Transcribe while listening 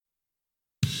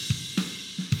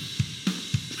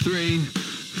3,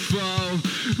 4, go!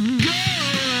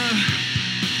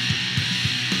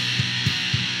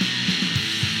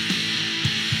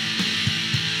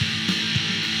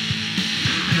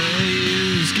 Hey,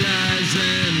 you guys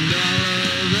and all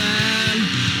of that,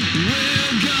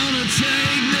 we're gonna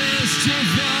take this to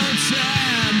full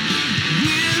time.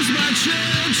 Here's my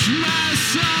church, my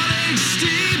sonic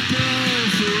steeple,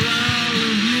 for all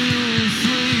of you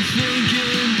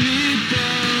free-thinking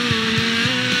people,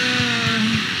 yeah.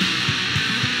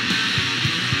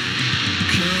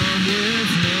 Come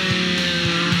with me,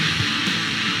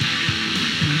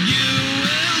 you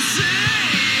will see.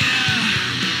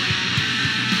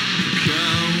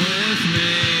 Come with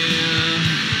me,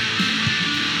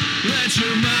 let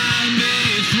your mind be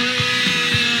free.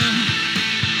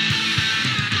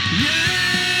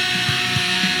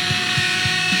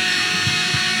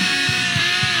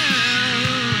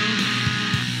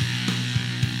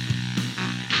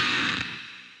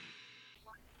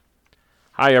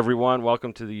 Hi, everyone.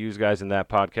 Welcome to the Use Guys in That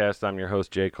podcast. I'm your host,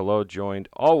 Jay Colo, joined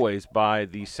always by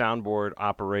the soundboard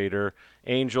operator,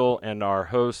 Angel, and our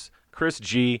hosts, Chris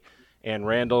G. and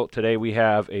Randall. Today we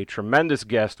have a tremendous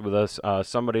guest with us,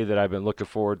 somebody that I've been looking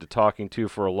forward to talking to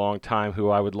for a long time,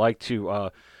 who I would like to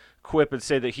quip and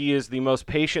say that he is the most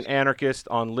patient anarchist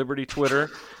on Liberty Twitter,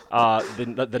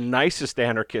 the nicest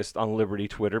anarchist on Liberty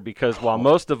Twitter, because while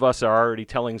most of us are already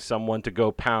telling someone to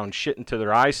go pound shit into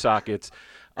their eye sockets,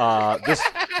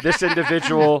 this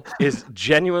individual is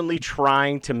genuinely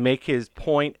trying to make his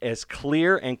point as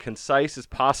clear and concise as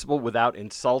possible without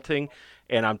insulting.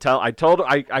 And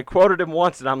I quoted him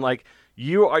once, and I'm like,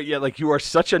 you are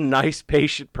such a nice,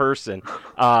 patient person.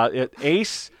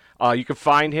 Ace, you can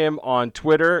find him on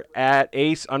Twitter at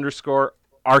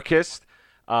Ace_Archist.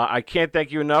 I can't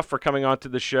thank you enough for coming on to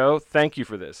the show. Thank you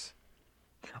for this.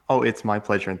 Oh, it's my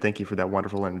pleasure, and thank you for that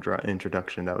wonderful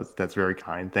introduction. That's very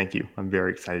kind. Thank you. I'm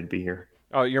very excited to be here.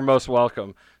 Oh, you're most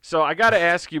welcome. So I got to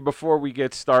ask you before we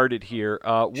get started here,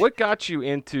 what got you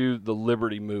into the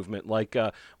Liberty movement? Like,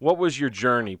 what was your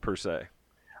journey per se?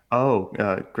 Oh,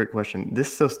 great question.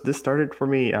 This started for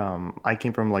me. I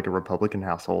came from like a Republican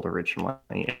household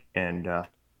originally, and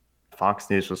Fox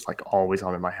News was like always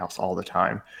on in my house all the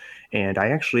time. And I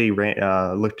actually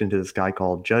looked into this guy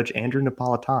called Judge Andrew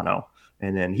Napolitano.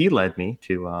 And then he led me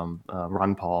to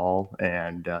Ron Paul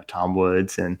and Tom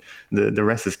Woods, and the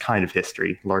rest is kind of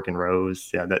history. Larken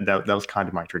Rose, yeah, that was kind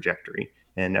of my trajectory.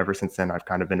 And ever since then, I've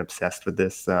kind of been obsessed with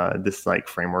this like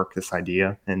framework, this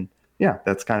idea, and yeah,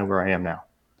 that's kind of where I am now.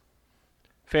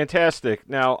 Fantastic.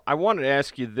 Now, I wanted to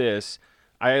ask you this.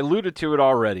 I alluded to it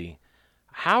already.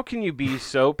 How can you be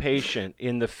so patient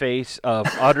in the face of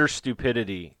utter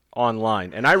stupidity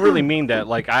online? And I really mean that.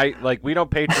 Like we don't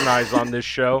patronize on this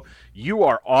show. You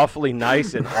are awfully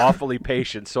nice and awfully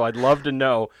patient. So I'd love to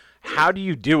know, how do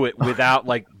you do it without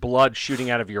like blood shooting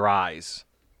out of your eyes?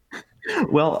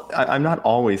 Well, I'm not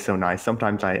always so nice.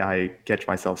 Sometimes I catch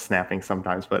myself snapping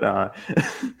sometimes, but I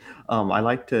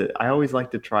always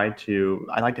like to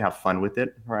have fun with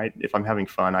it, right? If I'm having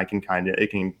fun, it can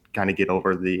kind of get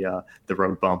over the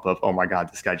road bump of, oh my God,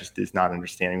 this guy just is not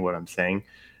understanding what I'm saying.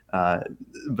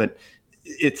 But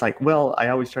it's like, well, I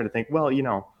always try to think, well,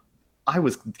 I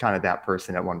was kind of that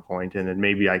person at one point, and then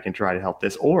maybe I can try to help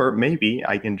this, or maybe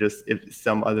I can just, if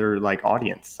some other like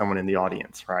audience, someone in the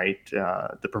audience, right?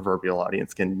 The proverbial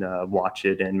audience can watch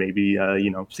it and maybe,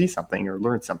 see something or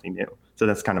learn something new. So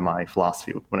that's kind of my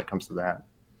philosophy when it comes to that.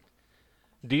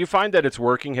 Do you find that it's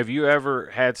working? Have you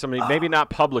ever had somebody, maybe not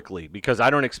publicly, because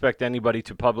I don't expect anybody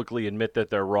to publicly admit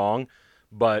that they're wrong,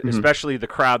 but especially the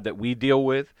crowd that we deal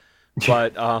with.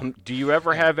 But do you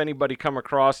ever have anybody come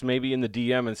across maybe in the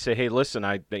DM and say, hey, listen,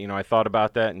 I thought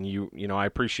about that, and I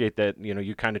appreciate that,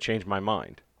 you kind of changed my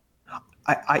mind?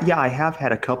 I have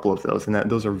had a couple of those, and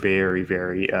those are very,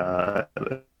 very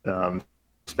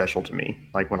special to me.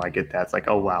 Like when I get that, it's like,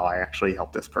 oh, wow, I actually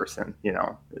helped this person,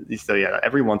 So yeah,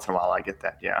 every once in a while I get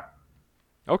that, yeah.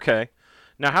 Okay.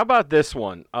 Now, how about this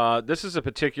one? This is a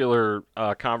particular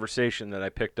conversation that I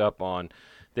picked up on,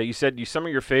 that you said some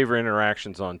of your favorite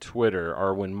interactions on Twitter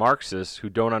are when Marxists who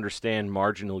don't understand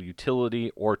marginal utility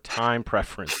or time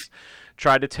preference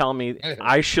try to tell me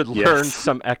I should learn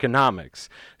some economics.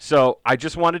 So I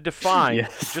just wanted to find,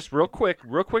 just real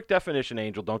quick definition,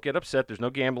 Angel. Don't get upset. There's no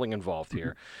gambling involved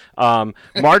here.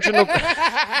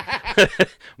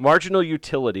 Marginal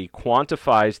utility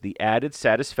quantifies the added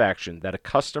satisfaction that a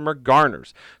customer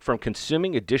garners from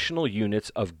consuming additional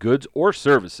units of goods or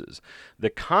services.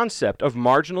 The concept of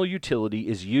marginal utility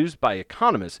is used by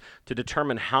economists to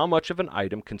determine how much of an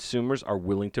item consumers are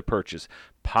willing to purchase.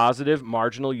 Positive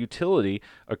marginal utility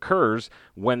occurs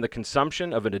when the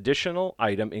consumption of an additional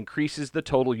item increases the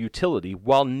total utility,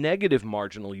 while negative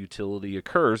marginal utility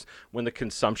occurs when the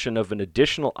consumption of an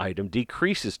additional item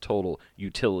decreases total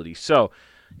utility. So,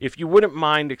 if you wouldn't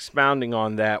mind expounding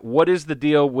on that, what is the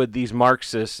deal with these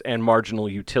Marxists and marginal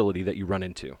utility that you run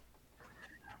into?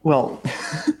 Well,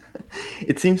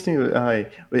 it seems to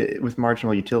with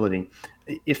marginal utility,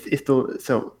 if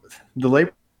the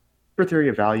labor theory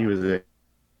of value is a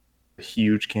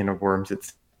huge can of worms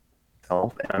itself,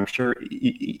 and I'm sure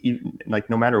like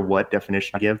no matter what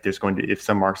definition I give, there's going to, if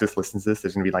some Marxist listens to this,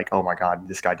 there's going to be like, oh my God,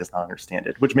 this guy does not understand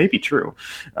it, which may be true.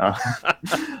 But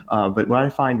what I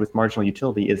find with marginal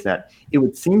utility is that it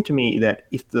would seem to me that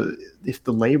if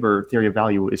the labor theory of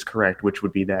value is correct, which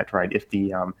would be that, right, if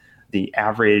the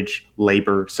average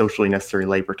labor, socially necessary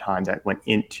labor time that went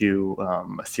into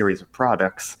a series of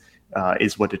products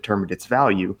is what determined its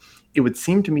value, it would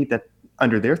seem to me that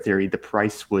under their theory, the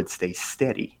price would stay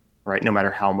steady, right? No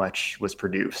matter how much was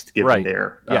produced, given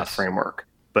their framework.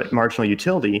 But marginal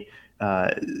utility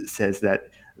says that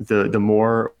the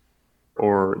more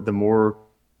you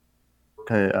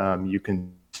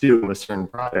consume a certain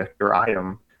product or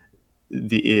item,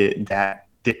 that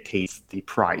dictates the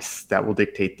price. That will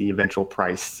dictate the eventual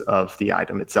price of the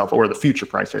item itself, or the future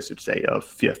price, I should say, of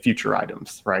future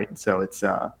items, right? So it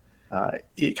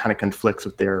kind of conflicts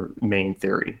with their main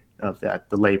theory of that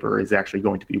the labor is actually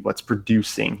going to be what's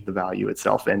producing the value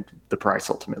itself and the price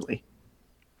ultimately.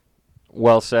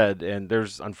 Well said. And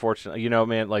there's unfortunately,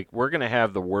 man, like we're going to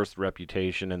have the worst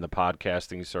reputation in the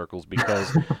podcasting circles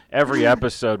because every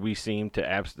episode we seem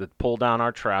to pull down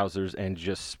our trousers and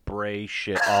just spray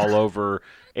shit all over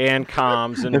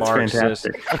ANCOMs and Marxists.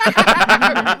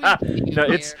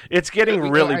 It's getting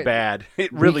really bad.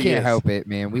 It really is. We can't help it,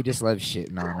 man. We just love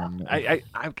shitting on them.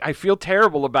 I feel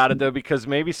terrible about it though because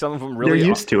maybe some of them really they're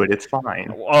used to it. It's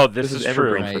fine. Oh, this is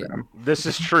true. Right. This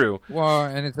is true. Well,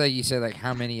 and it's like you said, like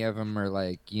how many of them are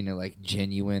like like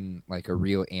genuine, like a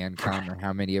real ANCOM, or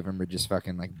how many of them are just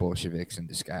fucking like Bolsheviks in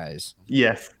disguise?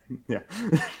 Yes. Yeah.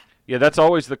 Yeah, that's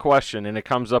always the question, and it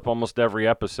comes up almost every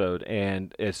episode.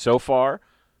 And so far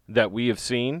that we have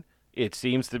seen, it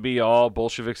seems to be all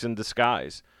Bolsheviks in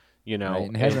disguise. Right,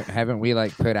 and haven't we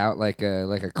like put out like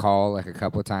a call like a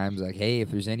couple of times, like, hey, if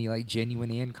there's any like genuine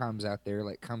ANCOMs out there,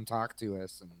 like come talk to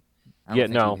us. And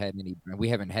we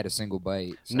haven't had a single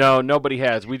bite. So. No, nobody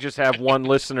has. We just have one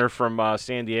listener from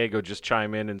San Diego just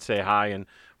chime in and say hi, and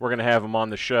we're gonna have him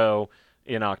on the show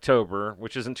in October,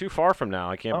 which isn't too far from now.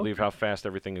 I can't believe how fast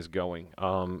everything is going.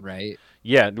 Right.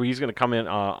 Yeah, he's going to come in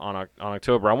on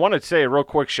October. I want to say a real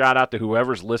quick shout out to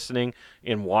whoever's listening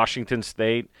in Washington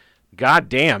State. God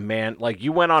damn, man. Like,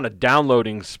 you went on a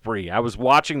downloading spree. I was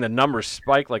watching the numbers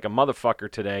spike like a motherfucker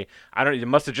today. You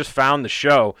must have just found the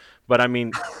show. But, I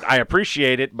mean, I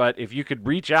appreciate it. But if you could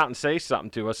reach out and say something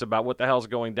to us about what the hell's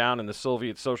going down in the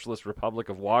Soviet Socialist Republic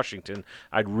of Washington,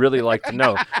 I'd really like to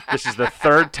know. This is the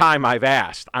third time I've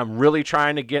asked. I'm really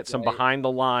trying to get some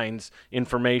behind-the-lines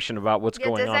information about what's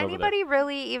going on over there. Does anybody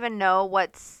really even know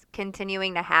what's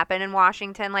continuing to happen in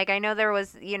Washington? Like, I know there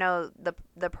was,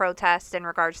 the protest in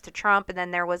regards to Trump, and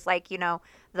then there was like,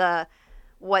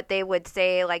 what they would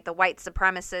say, like the white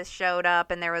supremacists showed up,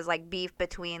 and there was like beef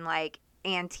between like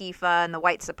Antifa and the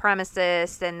white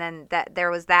supremacists, and then that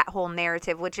there was that whole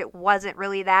narrative, which it wasn't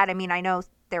really that. I mean, I know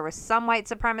there was some white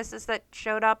supremacists that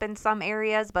showed up in some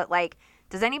areas, but like,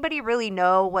 does anybody really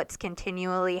know what's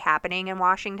continually happening in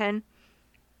Washington?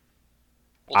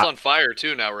 Well, it's on fire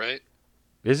too now, right?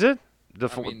 Is it?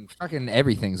 I mean, fucking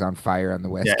everything's on fire on the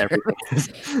West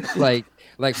Coast. like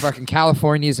fucking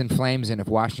California's in flames, and if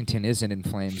Washington isn't in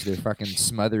flames, they're fucking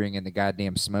smothering in the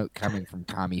goddamn smoke coming from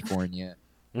California.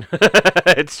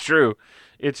 It's true.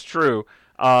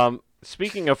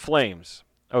 Speaking of flames,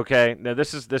 okay. Now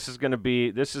this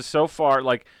is so far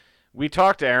like. We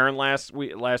talked to Aaron last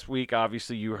week.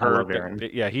 Obviously, you heard. I love Aaron.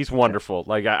 Yeah, he's wonderful.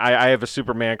 Like I have a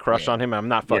Superman crush on him. I'm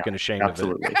not fucking ashamed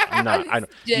absolutely. of it. I'm not.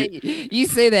 You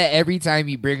say that every time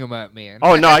you bring him up, man.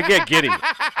 Oh no, I get giddy.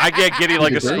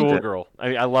 Like a schoolgirl.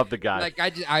 I love the guy. Like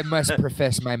I must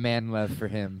profess my man love for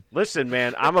him. Listen,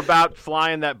 man, I'm about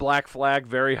flying that black flag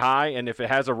very high, and if it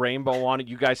has a rainbow on it,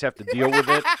 you guys have to deal with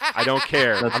it. I don't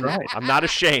care. I'm not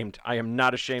ashamed. I am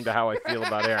not ashamed of how I feel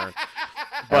about Aaron.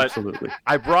 But absolutely.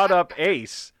 I brought up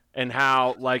Ace and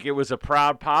how like it was a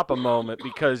proud papa moment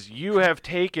because you have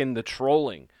taken the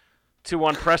trolling to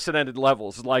unprecedented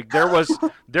levels. Like there was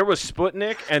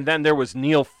Sputnik and then there was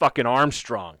Neil fucking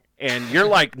Armstrong. and you're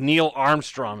like Neil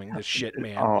Armstronging this shit,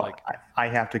 man. Oh, Like, I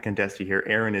have to contest you here.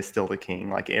 Aaron is still the king.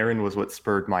 Like Aaron was what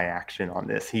spurred my action on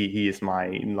this. He is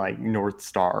my like North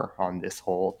Star on this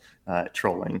whole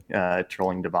trolling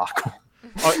debacle.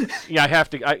 yeah, I have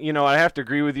to. I have to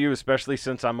agree with you, especially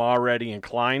since I'm already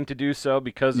inclined to do so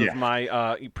because of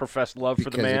my professed love for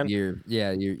the Because man. of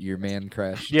your man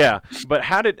crush. Yeah, but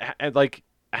how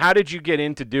did you get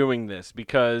into doing this?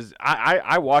 Because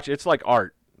I watch. It's like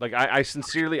art. Like I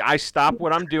sincerely, I stop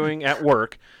what I'm doing at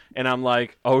work, and I'm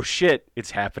like, oh shit,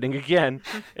 it's happening again.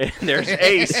 And there's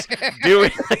Ace doing.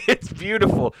 It's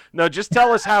beautiful. No, just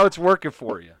tell us how it's working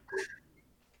for you.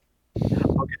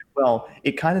 Okay, well,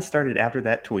 it kind of started after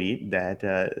that tweet, that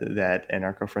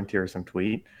anarcho-frontierism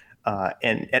tweet,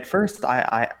 and at first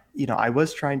I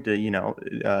was trying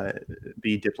to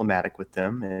be diplomatic with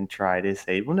them and try to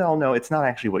say, well, no, it's not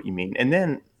actually what you mean. And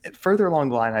then further along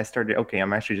the line, I started, okay,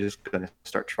 I'm actually just going to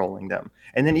start trolling them.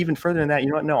 And then even further than that, you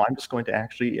know what? No, I'm just going to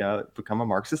actually become a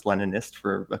Marxist-Leninist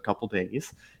for a couple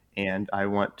days, and I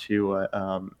want to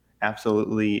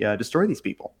absolutely destroy these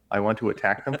people. I want to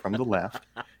attack them from the left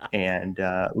and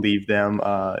leave them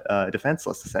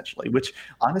defenseless, essentially, which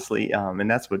honestly, and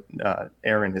that's what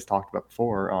Aaron has talked about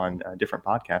before on different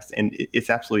podcasts, and it's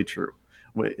absolutely true.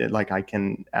 Like I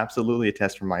can absolutely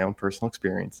attest from my own personal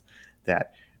experience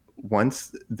that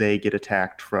once ANCOMs get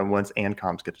attacked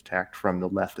from the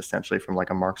left, essentially from like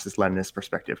a Marxist-Leninist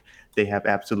perspective, they have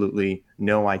absolutely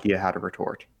no idea how to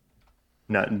retort.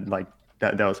 Not like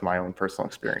that was my own personal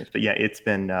experience. But yeah, it's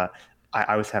been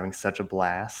I was having such a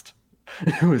blast.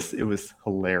 It was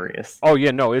hilarious. Oh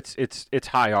yeah, no, it's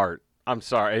high art. I'm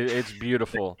sorry, it's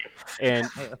beautiful, and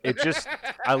it just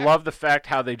I love the fact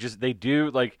how they do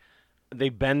like they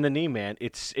bend the knee, man.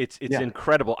 It's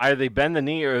incredible. Either they bend the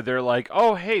knee or they're like,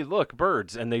 oh hey, look,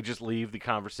 birds, and they just leave the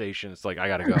conversation. It's like I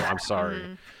gotta go. I'm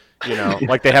sorry.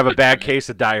 Like they have a bad case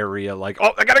of diarrhea. Like,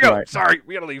 oh, I gotta go. Right. Sorry,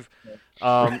 we gotta leave.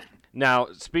 Now,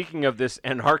 speaking of this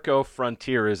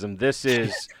anarcho-frontierism, this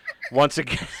is once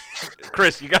again,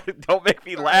 Chris. Don't make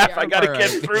me laugh. I gotta get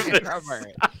through this.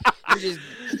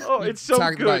 It's so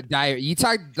talking good. About diarrhea. You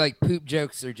talk like poop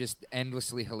jokes are just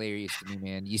endlessly hilarious to me,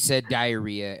 man. You said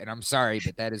diarrhea, and I'm sorry,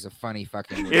 but that is a funny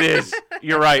fucking word. It is.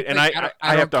 You're right, and like,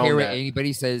 I have to don't care own what that.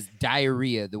 anybody says.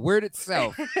 Diarrhea. The word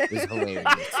itself is hilarious.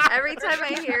 Every time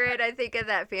I hear it, I think of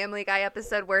that Family Guy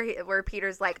episode where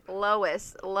Peter's like,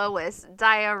 Lois,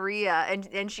 diarrhea,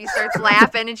 and she starts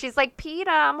laughing, and she's like, PETA,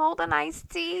 I'm holding iced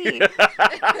tea.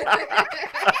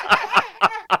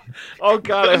 Oh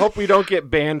God, I hope we don't get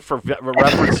banned for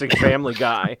referencing Family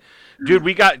Guy. Dude,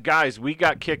 we got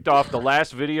kicked off the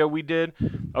last video we did.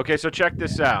 Okay, so check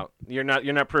this out. You're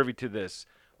not privy to this.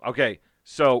 Okay,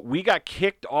 so we got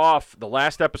kicked off. The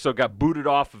last episode got booted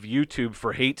off of YouTube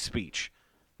for hate speech.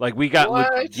 Like we got,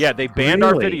 they banned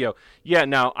our video. Yeah,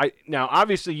 now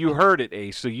obviously you heard it,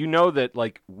 Ace, so you know that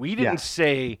like we didn't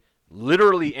say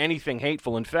literally anything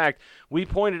hateful. In fact, we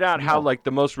pointed out how like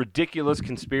the most ridiculous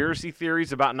conspiracy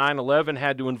theories about 9/11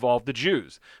 had to involve the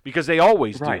Jews because they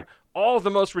always do. All the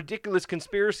most ridiculous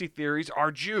conspiracy theories are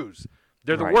Jews.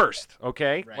 They're the worst,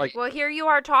 okay? Right. Like, well, here you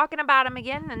are talking about him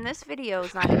again, and this video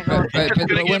is not going to go. But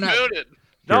we're not.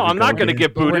 no, I'm not going to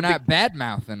get booted. We're not bad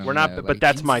mouthing them. We're not, though. but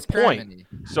that's my point.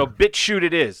 So BitChute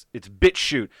it is. It's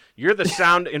BitChute. You're the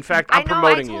sound. In fact, I'm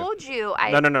promoting you. I told you.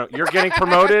 No. You're getting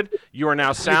promoted. You are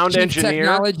now sound Chief engineer.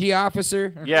 Technology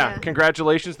officer. Yeah,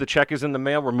 congratulations. The check is in the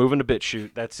mail. We're moving to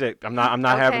BitChute. That's it. I'm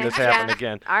not having this happen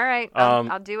again. All right.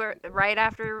 I'll do it right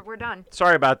after we're done.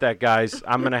 Sorry about that, guys.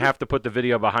 I'm gonna have to put the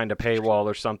video behind a paywall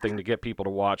or something to get people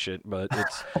to watch it. But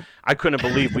I couldn't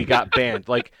believe we got banned.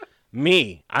 Like.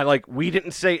 We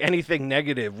didn't say anything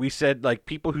negative. We said like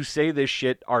people who say this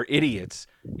shit are idiots,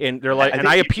 and they're like, and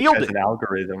I appealed it. An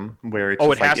algorithm where it's it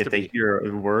just like has if to they be. hear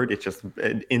a word, it's just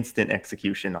an instant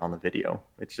execution on the video.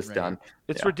 It's just done.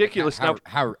 It's ridiculous. How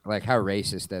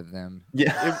racist of them.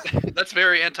 Yeah, That's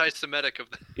very anti-Semitic of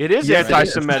them. It is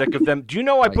anti-Semitic of them. Do you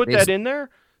know I put that in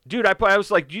there, dude? I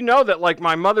was like, do you know that like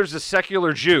my mother's a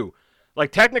secular Jew?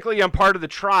 Like technically, I'm part of the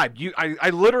tribe. I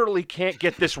literally can't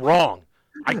get this wrong.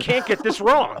 I can't get this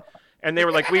wrong. And they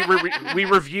were like, we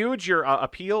reviewed your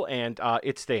appeal, and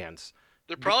it stands.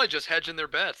 They're probably just hedging their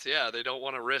bets. Yeah, they don't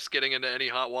want to risk getting into any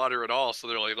hot water at all, so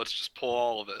they're like, let's just pull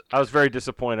all of it. I was very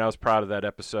disappointed. I was proud of that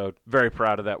episode. Very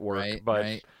proud of that work.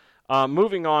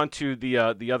 Moving on to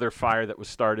the other fire that was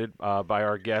started by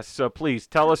our guests. So please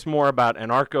tell us more about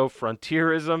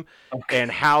anarcho-frontierism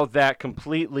and how that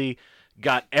completely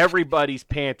got everybody's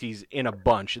panties in a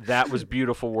bunch. That was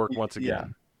beautiful work once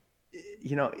again.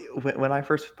 when I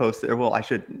first posted, well, I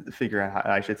should figure out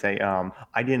how I should say,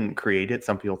 I didn't create it.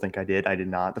 Some people think I did. I did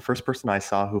not. The first person I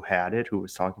saw who had it, who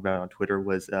was talking about it on Twitter,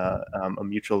 was a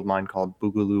mutual of mine called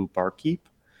Boogaloo Barkeep.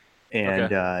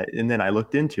 Okay. And then I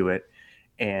looked into it,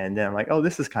 and then I'm like, oh,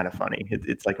 this is kind of funny.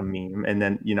 It's like a meme. And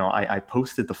then I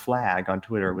posted the flag on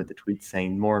Twitter with the tweet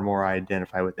saying more and more I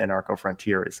identify with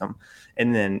anarcho-frontierism.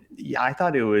 And then I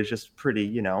thought it was just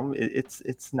pretty.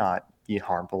 It's not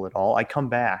harmful at all. I come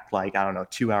back like I don't know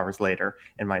 2 hours later,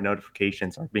 and my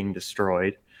notifications are being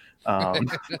destroyed. And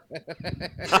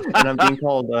I'm being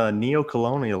called a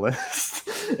neo-colonialist.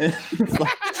 It's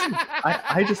like,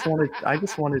 I just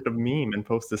wanted to meme and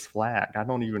post this flag. I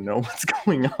don't even know what's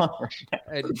going on right now.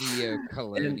 A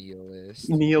neo-colonialist.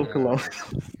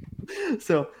 Neo-colonialist.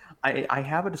 So I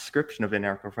have a description of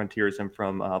anarcho-frontierism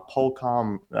from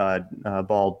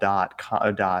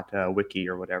polcomball.wiki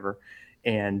or whatever,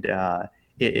 and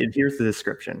here's the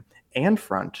description.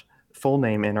 Anfront, full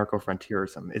name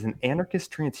anarcho-frontierism, is an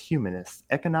anarchist transhumanist,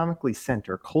 economically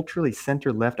culturally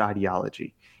center-left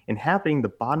ideology, inhabiting the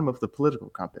bottom of the political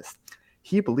compass.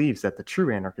 He believes that the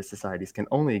true anarchist societies can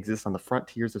only exist on the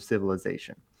frontiers of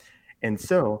civilization, and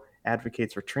so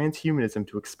advocates for transhumanism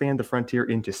to expand the frontier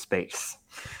into space.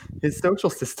 His social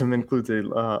system includes a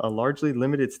largely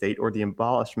limited state or the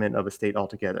abolishment of a state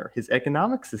altogether. His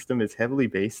economic system is heavily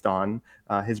based on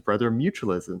his brother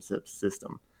mutualism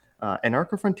system.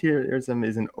 Anarcho-frontierism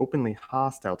is openly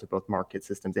hostile to both market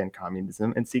systems and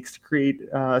communism and seeks to create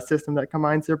a system that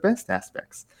combines their best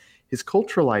aspects. His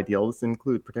cultural ideals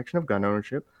include protection of gun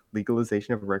ownership,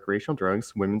 legalization of recreational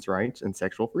drugs, women's rights, and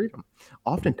sexual freedom,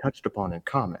 often touched upon in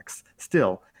comics.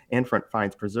 Still, Anfront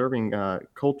finds preserving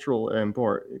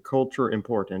culture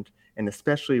important, and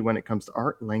especially when it comes to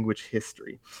art, language,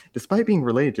 history. Despite being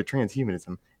related to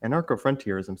transhumanism,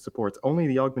 anarcho-frontierism supports only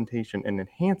the augmentation and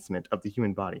enhancement of the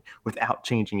human body without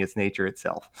changing its nature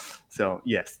itself. So,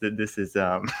 yes, this is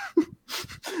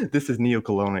this is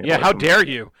neo-colonialism. Yeah, how dare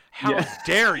you? How Yeah.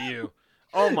 dare you?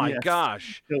 Oh my Yes.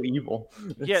 gosh. So evil.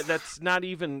 Yeah, that's not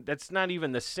even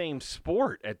the same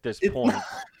sport at this It's point. not-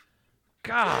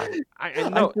 God, I I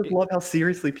know. just love how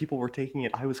seriously people were taking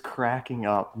it. I was cracking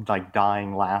up, like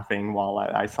dying laughing while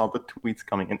I saw the tweets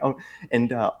coming in. Oh,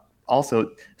 and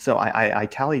also, so I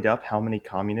tallied up how many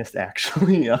communists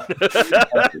actually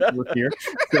were here.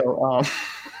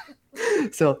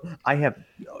 So I have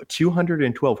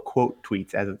 212 quote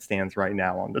tweets as it stands right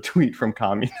now on the tweet from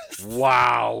communists.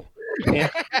 Wow.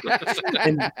 And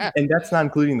that's not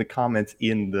including the comments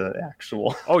in the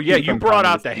actual. Oh yeah, you from brought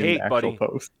out communists the in hate, actual buddy.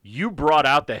 post. You brought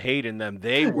out the hate in them.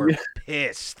 They were Yeah.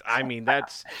 pissed. I mean, they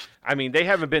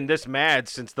haven't been this mad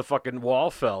since the fucking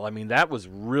wall fell. I mean, that was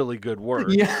really good work.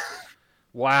 Yeah.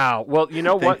 Wow. Well, you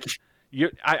know Thank what?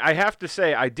 I have to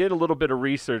say, I did a little bit of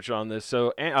research on this.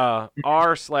 So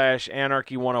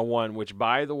r/anarchy101, which,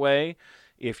 by the way,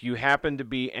 if you happen to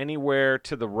be anywhere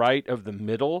to the right of the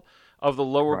middle of the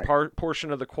lower Right.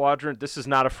 portion of the quadrant, this is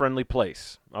not a friendly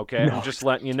place. Okay, No. I'm just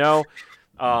letting you know.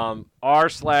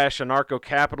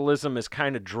 R/anarcho-capitalism is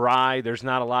kind of dry. There's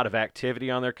not a lot of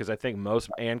activity on there because I think most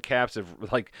ANCAPs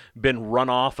have like been run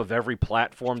off of every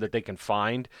platform that they can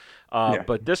find. Yeah.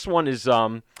 But this one is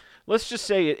let's just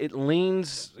say it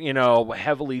leans,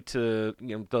 heavily to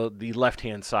the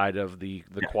left-hand side of the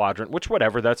quadrant, which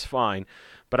whatever, that's fine.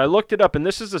 But I looked it up, and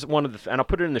this is one of the, and I'll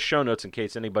put it in the show notes in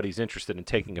case anybody's interested in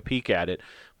taking a peek at it.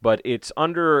 But it's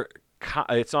under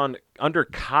cottagecore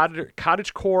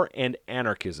and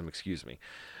anarchism. Excuse me.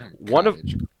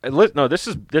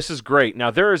 This is great. Now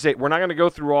we're not going to go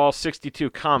through all 62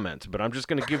 comments, but I'm just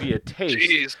going to give you a taste.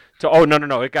 Jeez.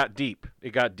 No, it got deep.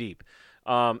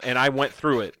 And I went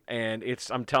through it, and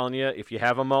I'm telling you, if you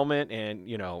have a moment and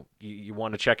you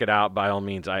want to check it out, by all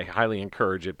means, I highly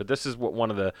encourage it. But this is what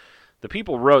one of the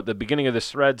people wrote. The beginning of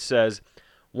this thread says,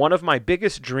 "One of my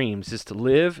biggest dreams is to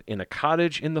live in a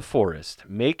cottage in the forest,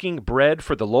 making bread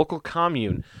for the local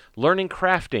commune, learning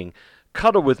crafting,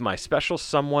 cuddle with my special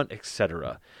someone,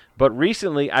 etc. But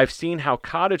recently I've seen how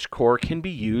cottagecore can be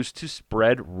used to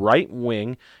spread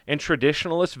right-wing and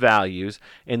traditionalist values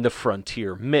in the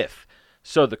frontier myth.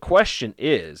 So the question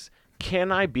is,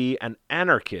 can I be an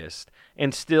anarchist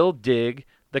and still dig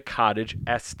the cottage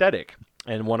aesthetic?"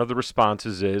 And one of the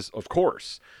responses is, of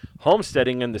course.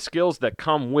 Homesteading and the skills that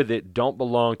come with it don't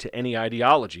belong to any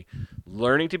ideology.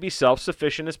 Learning to be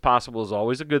self-sufficient as possible is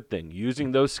always a good thing.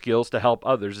 Using those skills to help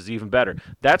others is even better.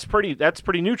 That's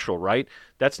pretty neutral, right?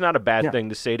 That's not a bad thing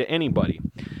to say to anybody.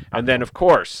 And then, of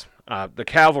course, the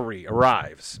cavalry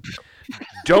arrives.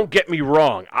 Don't get me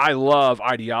wrong. I love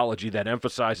ideology that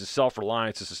emphasizes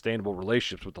self-reliance and sustainable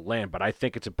relationships with the land, but I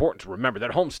think it's important to remember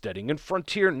that homesteading and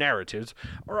frontier narratives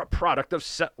are a product of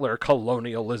settler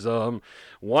colonialism.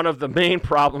 One of the main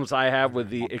problems I have with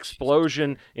the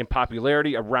explosion in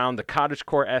popularity around the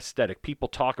cottagecore aesthetic. People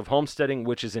talk of homesteading,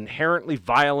 which is an inherently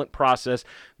violent process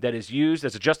that is used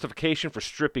as a justification for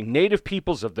stripping native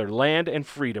peoples of their land and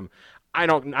freedom. I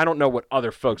don't know what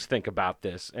other folks think about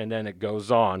this. And then it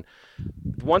goes on.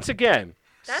 Once again,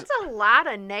 That's a lot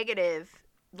of negative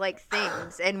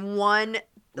things in one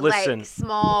Listen.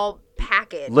 small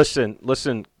package.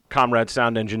 listen, comrade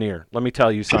sound engineer. Let me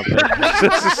tell you something.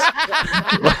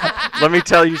 Let me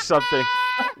tell you something.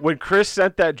 When Chris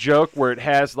sent that joke where it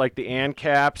has like the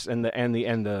ANCAPs and the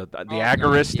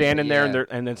agorists standing there,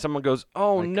 and then someone goes,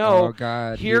 "Oh Like, no, oh,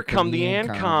 God, here come the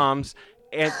ANCOMs."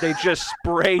 And they just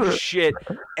sprayed shit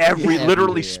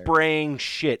literally spraying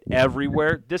shit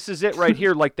everywhere. This is it right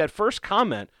here. Like that first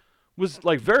comment was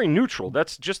like very neutral.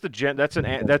 That's just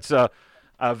that's a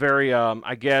very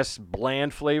I guess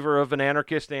bland flavor of an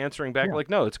anarchist answering back. Yeah. Like,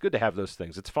 no, it's good to have those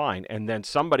things. It's fine. And then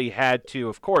somebody had to,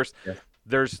 of course,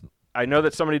 I know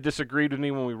that somebody disagreed with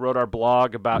me when we wrote our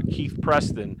blog about Keith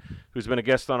Preston, who's been a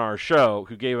guest on our show,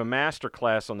 who gave a master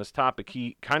class on this topic.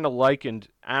 He kind of likened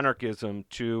anarchism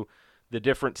to the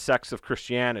different sects of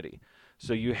Christianity.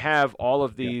 So you have all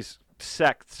of these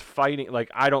sects fighting. Like,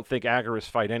 I don't think agorists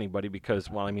fight anybody because,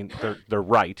 well, I mean, they're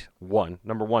right.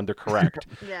 Number one, they're correct.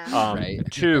 Yeah. Right.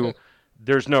 Two,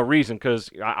 there's no reason because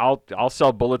I'll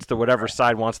sell bullets to whatever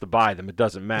side wants to buy them. It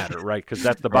doesn't matter, right? Because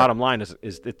that's the bottom line is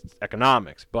it's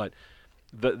economics. But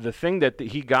the thing that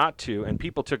he got to, and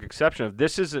people took exception of,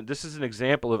 this is an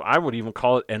example of, I would even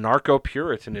call it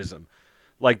anarcho-puritanism.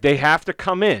 Like, they have to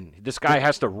come in. This guy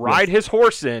has to ride his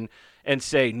horse in and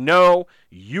say, no,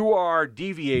 you are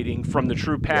deviating from the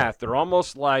true path. They're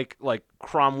almost like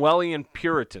Cromwellian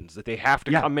Puritans, that they have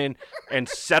to come in and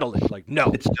settle it. Like, no.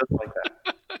 It's just like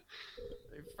that.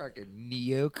 Fucking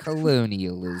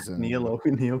neo-colonialism.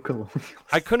 Neo-colonialism.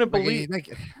 I couldn't believe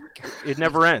it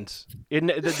never ends.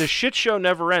 The shit show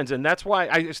never ends, and that's why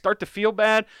I start to feel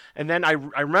bad. And then I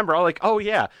remember, I'm like, oh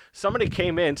yeah, somebody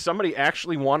came in, somebody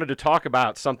actually wanted to talk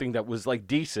about something that was like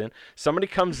decent. Somebody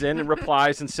comes in and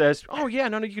replies and says, oh yeah,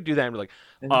 no, you can do that. And we're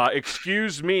like,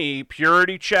 excuse me,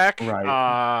 purity check.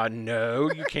 Right.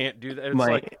 No, you can't do that. It's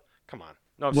like, come on.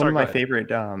 No, I'm One sorry, of my go ahead. favorite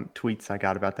tweets I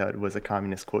got about that was a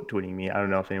communist quote tweeting me. I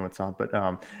don't know if anyone saw it, but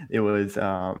it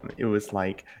was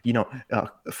like,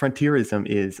 frontierism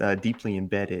is deeply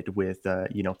embedded with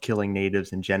killing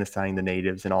natives and genociding the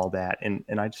natives and all that. And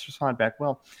I just responded back,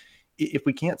 well, if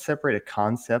we can't separate a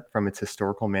concept from its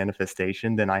historical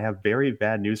manifestation, then I have very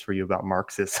bad news for you about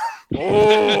Marxism.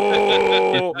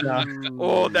 Oh,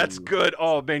 that's good.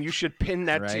 Oh man, you should pin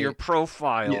that to your Right.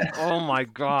 profile. Yeah. Oh my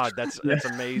God, that's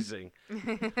amazing.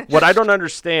 What I don't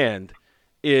understand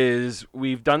is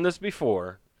we've done this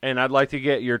before, and I'd like to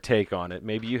get your take on it.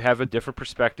 Maybe you have a different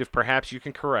perspective. Perhaps you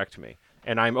can correct me,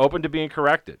 and I'm open to being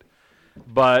corrected.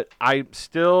 But I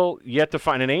still yet to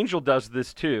find, and Angel does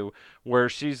this too, where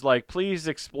she's like, please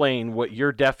explain what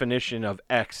your definition of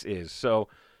X is. So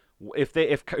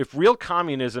if real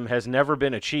communism has never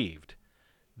been achieved,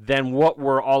 then what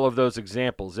were all of those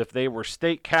examples? If they were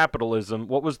state capitalism,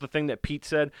 what was the thing that Pete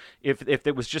said? If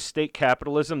it was just state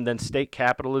capitalism, then state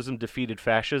capitalism defeated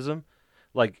fascism.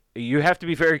 Like, you have to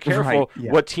be very careful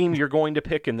what team you're going to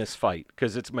pick in this fight,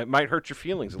 because it might hurt your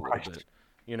feelings a little bit,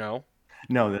 you know?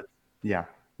 No,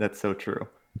 that's so true.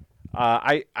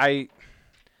 I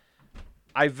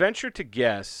venture to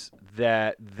guess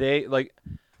that they, like,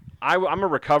 I'm a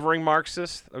recovering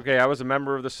Marxist. Okay, I was a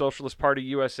member of the Socialist Party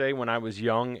USA when I was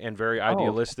young and very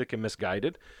idealistic and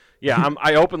misguided. Yeah,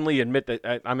 I openly admit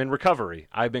that I'm in recovery.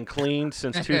 I've been clean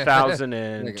since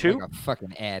 2002. Like a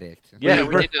fucking addict. Yeah,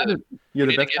 we need to You're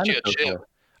the need to best get you a kind of chip. social.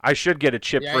 I should get a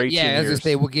chip for 18 yeah, as I years.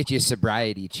 say, we'll get you a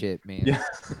sobriety chip, man. Yeah.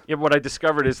 Yeah, what I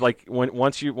discovered is, like,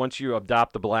 once you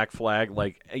adopt the black flag,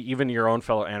 like, even your own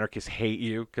fellow anarchists hate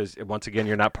you because, once again,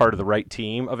 you're not part of the right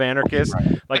team of anarchists.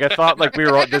 Like, I thought, like, we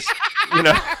were all this, you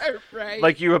know, Right.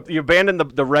 like you abandon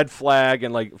the red flag,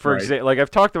 and, like, for example, like,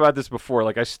 I've talked about this before.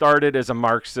 Like, I started as a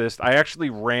Marxist. I actually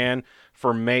ran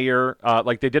for mayor.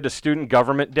 Like, they did a student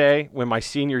government day when my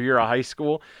senior year of high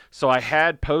school. So I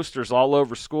had posters all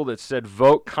over school that said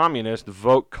 "Vote Communist,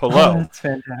 Vote Colo," That's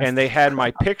fantastic. and they had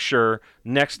my picture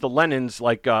next to Lenin's,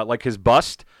 like his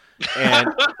bust. And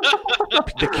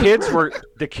the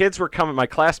kids were coming. My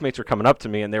classmates were coming up to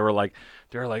me, and they were like,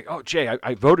 "Oh, Jay,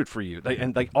 I voted for you."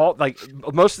 And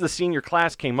most of the senior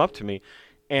class came up to me.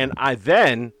 And I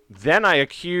then I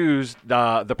accused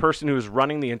the person who was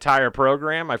running the entire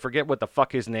program, I forget what the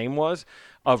fuck his name was,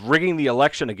 of rigging the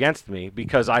election against me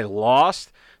because I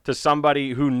lost to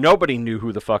somebody who nobody knew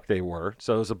who the fuck they were.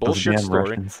 So it was a bullshit damn story.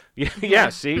 Russians. Yeah,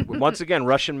 see, once again,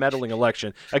 Russian meddling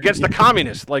election against a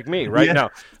communist like me, right? Yeah.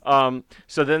 No.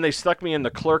 So then they stuck me in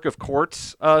the clerk of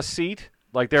courts seat.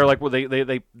 Like they're like, well,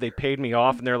 they paid me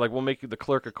off, and they're like, we'll make you the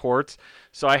clerk of courts.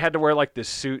 So I had to wear like this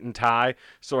suit and tie.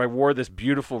 So I wore this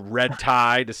beautiful red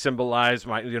tie to symbolize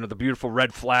my, the beautiful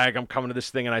red flag. I'm coming to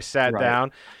this thing, and I sat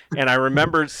down, and I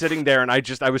remember sitting there, and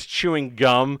I was chewing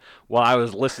gum while I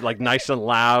was listening, like nice and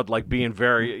loud, like being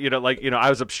very, I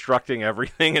was obstructing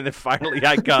everything, and then finally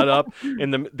I got up,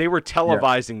 and they were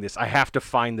televising this. I have to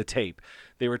find the tape.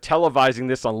 They were televising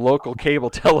this on local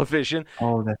cable television.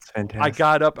 Oh, that's fantastic. I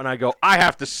got up and I go, I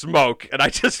have to smoke. And I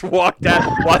just walked out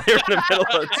while they were in the middle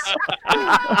of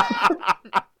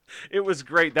it. It was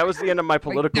great. That was the end of my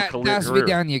political career. Pass me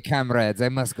down, you comrades. I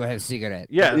must go have a cigarette.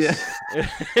 Yes.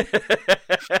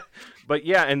 But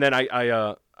yeah, and then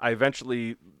I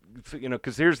eventually,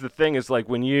 because here's the thing is like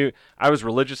I was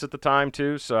religious at the time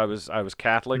too, so I was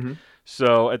Catholic. Mm-hmm.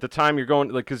 So at the time you're going,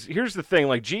 like, because here's the thing,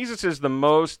 like Jesus is the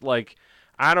most, like,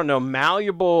 I don't know,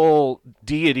 malleable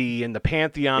deity in the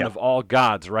pantheon of all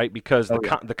gods, right? Because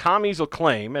the commies will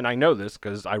claim, and I know this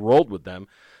because I rolled with them,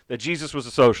 that Jesus was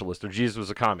a socialist or Jesus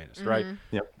was a communist, right?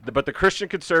 Yep. But the Christian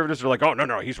conservatives are like, oh,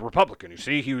 no, he's a Republican. You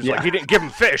see, he was like, he didn't give him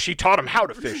fish. He taught him how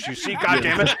to fish. You see,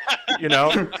 goddammit.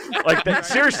 Like that,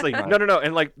 seriously, no.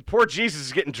 And like poor Jesus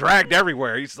is getting dragged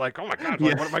everywhere. He's like, oh my God,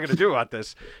 what am I going to do about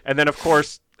this? And then, of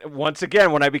course, once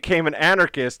again, when I became an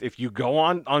anarchist, if you go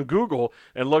on Google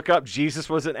and look up Jesus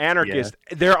was an anarchist,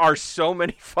 there are so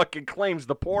many fucking claims.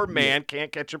 The poor man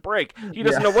can't catch a break. He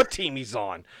doesn't know what team he's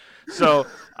on. So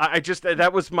I just,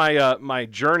 that was my my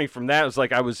journey from that. It was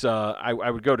like I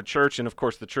would go to church, and of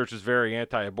course the church was very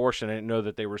anti-abortion. I didn't know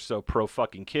that they were so pro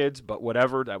fucking kids, but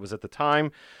whatever, that was at the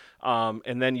time.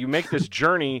 And then you make this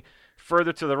journey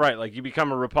further to the right, like you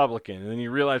become a Republican, and then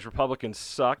you realize Republicans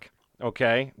suck.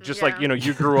 Okay, just like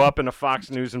you grew up in a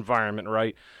Fox News environment,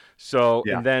 right? So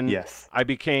and then I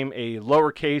became a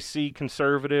lowercase c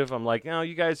conservative. I'm like, no,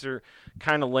 you guys are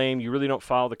kind of lame. You really don't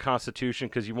follow the Constitution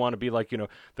because you want to be like,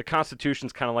 the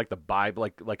Constitution's kind of like the Bible,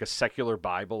 like a secular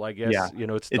Bible, I guess. Yeah.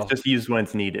 It's just used when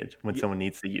it's needed, when someone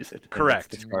needs to use it.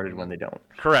 Correct. It's discarded when they don't.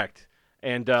 Correct.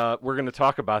 And we're going to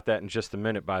talk about that in just a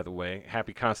minute, by the way.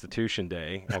 Happy Constitution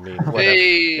Day. I mean,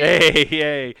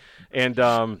 hey.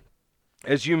 And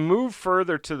as you move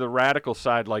further to the radical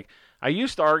side, like I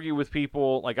used to argue with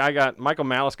people, like Michael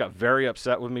Malice got very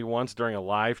upset with me once during a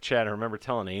live chat. I remember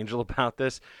telling Angel about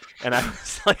this, and I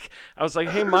was like,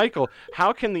 hey, Michael,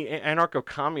 how can the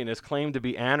anarcho-communists claim to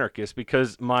be anarchists?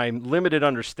 Because my limited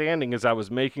understanding as I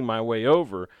was making my way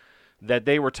over, that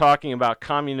they were talking about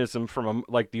communism from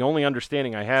the only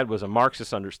understanding I had was a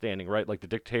Marxist understanding, right? Like the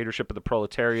dictatorship of the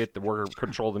proletariat, the worker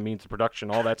control the means of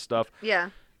production, all that stuff. Yeah.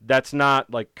 That's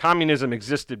not like communism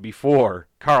existed before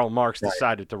Karl Marx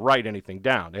decided to write anything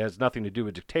down. It has nothing to do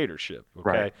with dictatorship. Okay.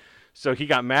 Right. So he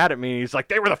got mad at me. He's like,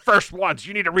 they were the first ones.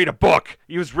 You need to read a book.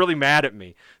 He was really mad at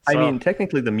me. So, I mean,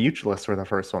 technically, the mutualists were the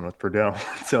first one with Proudhon.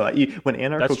 So when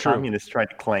anarcho-communists try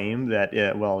to claim that,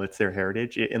 it's their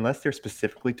heritage, unless they're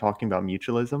specifically talking about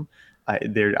mutualism, I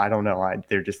don't know.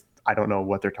 I don't know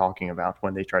what they're talking about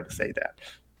when they try to say that.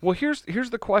 Well, here's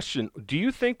the question. Do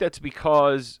you think that's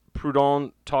because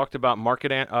Proudhon talked about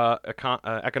market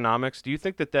economics? Do you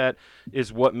think that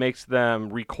is what makes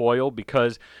them recoil?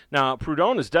 Because now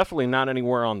Proudhon is definitely not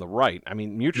anywhere on the right. I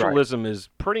mean, mutualism is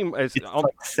pretty. It's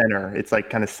like center. It's like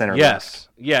kind of center. Yes.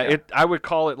 Left. Yeah. I would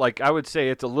call it I would say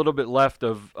it's a little bit left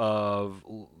of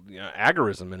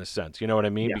agorism in a sense. You know what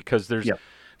I mean? Yeah. Because there's. Yeah.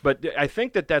 But I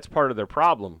think that's part of their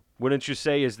problem. Wouldn't you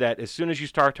say? Is that as soon as you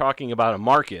start talking about a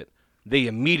market, they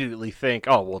immediately think,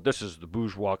 oh, well, this is the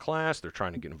bourgeois class. They're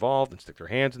trying to get involved and stick their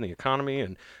hands in the economy,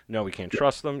 and no, we can't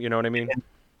trust them. You know what I mean?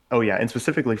 And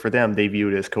specifically for them, they view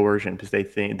it as coercion because they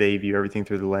view everything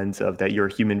through the lens of that you're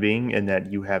a human being and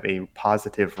that you have a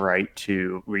positive right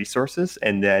to resources,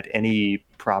 and that any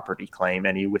property claim,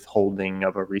 any withholding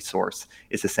of a resource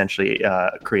is essentially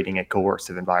creating a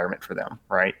coercive environment for them,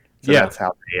 right? So that's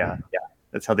how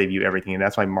that's how they view everything, and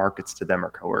that's why markets to them are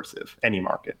coercive. Any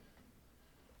market.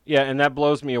 Yeah, and that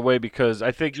blows me away because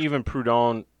I think even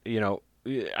Proudhon,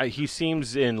 he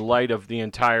seems in light of the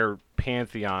entire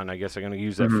pantheon, I guess I'm going to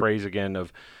use that phrase again,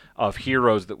 of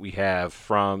heroes that we have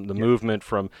from the movement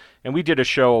and we did a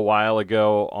show a while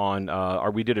ago on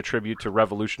or we did a tribute to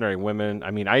revolutionary women.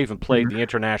 I mean, I even played the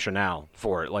Internationale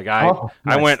for it. Like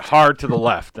I went hard to the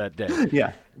left that day.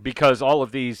 Yeah. Because all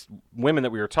of these women that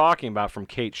we were talking about, from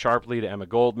Kate Sharpley to Emma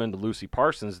Goldman to Lucy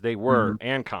Parsons, they were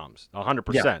ANCOMs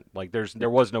 100%. Like there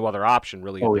was no other option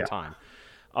really at the time.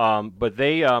 But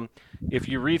they if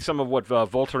you read some of what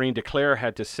Voltairine de Cleyre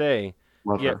had to say,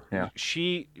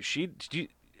 she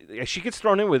gets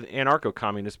thrown in with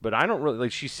anarcho-communists, but I don't really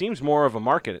like. She seems more of a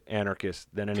market anarchist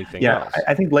than anything else.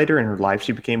 I think later in her life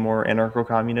she became more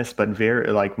anarcho-communist, but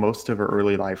most of her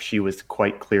early life she was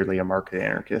quite clearly a market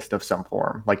anarchist of some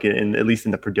form, like at least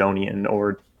in the Proudhonian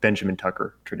or Benjamin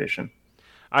Tucker tradition.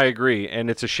 I agree, and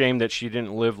it's a shame that she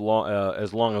didn't live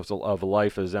as long of a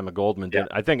life as Emma Goldman did.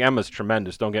 I think Emma's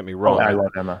tremendous. Don't get me wrong. I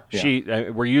love Emma.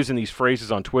 Yeah. We're using these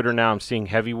phrases on Twitter now. I'm seeing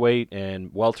heavyweight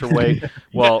and welterweight.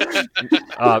 Well,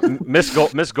 Miss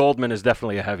Goldman is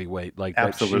definitely a heavyweight. Like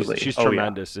absolutely, she's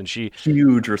tremendous, and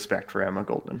huge respect for Emma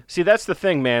Goldman. See, that's the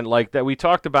thing, man. Like that, we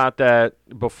talked about that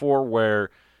before, where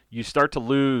you start to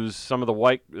lose some of the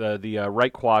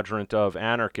right quadrant of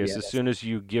anarchists as soon as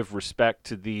you give respect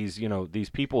to these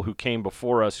people who came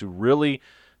before us, who really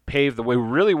paved the way, who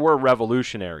really were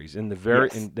revolutionaries in the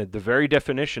very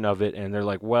definition of it. And they're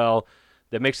like, well,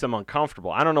 that makes them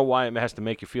uncomfortable. I don't know why it has to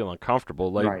make you feel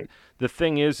uncomfortable. Like the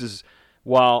thing is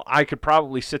while I could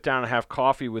probably sit down and have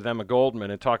coffee with Emma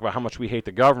Goldman and talk about how much we hate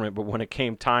the government, but when it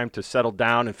came time to settle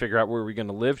down and figure out where we're going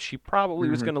to live, she probably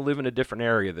was going to live in a different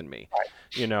area than me,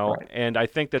 and I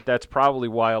think that that's probably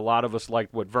why a lot of us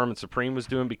liked what Vermin Supreme was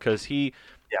doing, because he,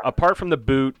 apart from the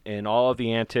boot and all of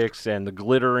the antics and the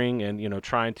glittering and,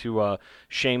 trying to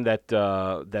shame that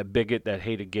bigot that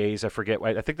hated gays, I forget,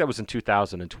 I think that was in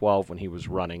 2012 when he was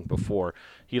running before.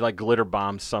 He glitter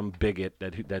bombed some bigot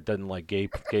that doesn't like gay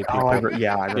people. I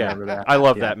remember that. I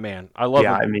love that man. I love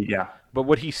him. I mean, But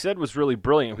what he said was really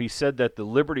brilliant. He said that the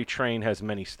Liberty train has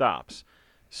many stops.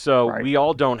 So we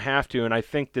all don't have to. And I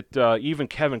think that even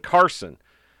Kevin Carson,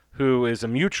 who is a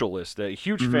mutualist, a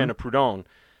huge fan of Proudhon,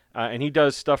 and he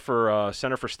does stuff for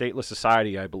Center for Stateless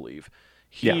Society, I believe.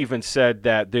 He even said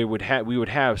that we would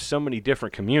have so many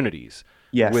different communities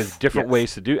with different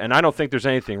ways to do. And I don't think there's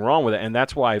anything wrong with it. And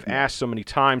that's why I've asked so many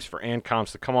times for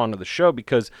ANCOMs to come on to the show,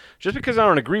 because just because I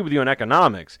don't agree with you on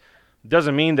economics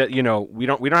doesn't mean that we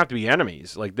don't have to be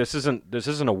enemies. Like this isn't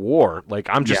a war. Like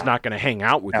I'm just not going to hang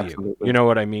out with you. You know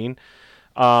what I mean?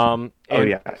 And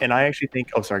I actually think.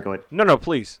 Oh, sorry. Go ahead. No,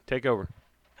 please take over.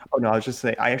 Oh no, I was just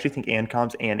saying. I actually think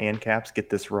ANCOMs and ANCAPs get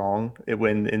this wrong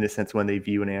in the sense when they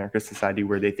view an anarchist society,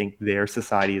 where they think their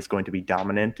society is going to be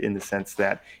dominant, in the sense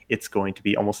that it's going to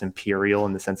be almost imperial,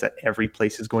 in the sense that every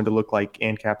place is going to look like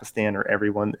Ancapistan, or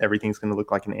everything's going to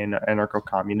look like an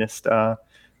anarcho-communist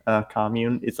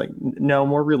commune. It's like, no,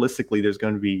 more realistically, there's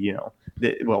going to be,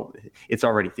 it's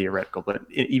already theoretical, but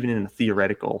even in a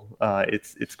theoretical,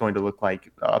 it's going to look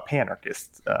like a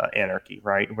panarchist anarchy,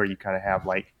 right? Where you kind of have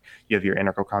you have your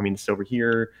anarcho-communist over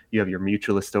here, you have your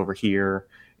mutualist over here,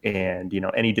 and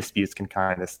any disputes can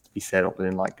kind of be settled in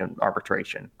an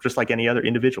arbitration, just like any other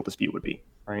individual dispute would be,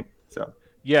 right? So.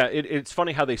 Yeah, it's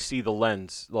funny how they see the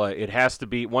lens. Like it has to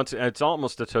be it's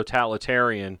almost a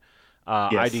totalitarian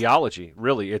ideology,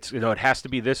 really. It's it has to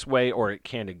be this way or it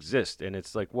can't exist. And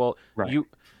it's like, well,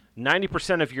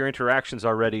 90% of your interactions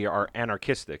already are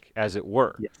anarchistic, as it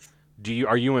were. Yes.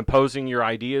 Are you imposing your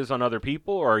ideas on other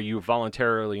people, or are you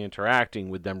voluntarily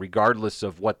interacting with them regardless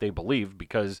of what they believe?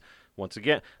 Because once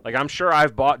again, I'm sure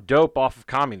I've bought dope off of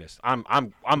communists. I'm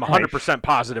 100%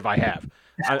 positive I have.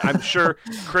 I'm sure,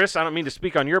 Chris, I don't mean to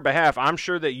speak on your behalf. I'm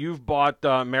sure that you've bought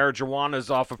marijuanas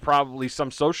off of probably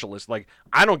some socialist.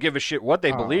 I don't give a shit what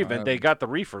they believe in. They got the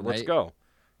reefer. Let's go.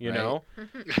 You know?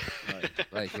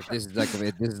 If this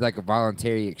is like a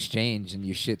voluntary exchange and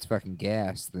your shit's fucking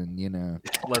gas, then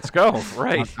let's go.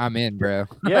 Right. I'm in, bro.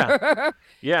 Yeah.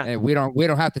 Yeah. And we don't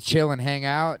have to chill and hang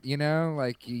out, you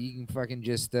can fucking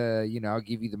just I'll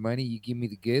give you the money, you give me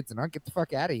the goods, and I'll get the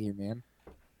fuck out of here, man.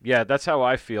 Yeah, that's how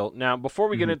I feel. Now, before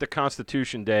we get into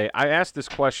Constitution Day, I asked this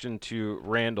question to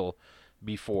Randall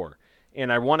before,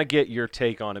 and I want to get your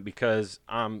take on it, because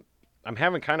I'm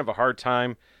having kind of a hard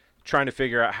time trying to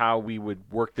figure out how we would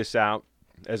work this out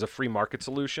as a free market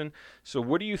solution. So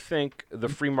what do you think the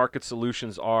free market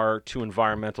solutions are to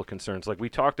environmental concerns? Like we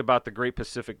talked about the Great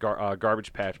Pacific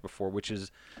Garbage Patch before, which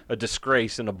is a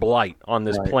disgrace and a blight on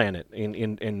this planet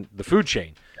in the food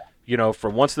chain. For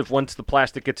once the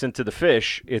plastic gets into the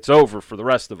fish, it's over for the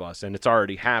rest of us, and it's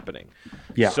already happening.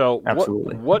 Yeah, so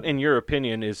absolutely. What in your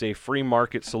opinion is a free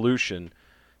market solution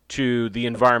to the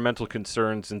environmental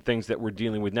concerns and things that we're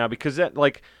dealing with now, because that,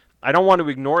 like, I don't want to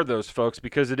ignore those folks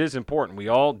because it is important. We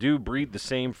all do breathe the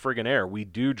same friggin' air. We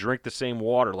do drink the same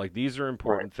water. Like, these are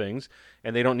important things,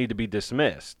 and they don't need to be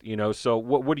dismissed, you know? So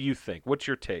what do you think? What's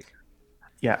your take?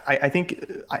 Yeah, I think,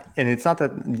 and it's not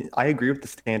that I agree with the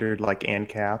standard like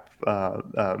ANCAP.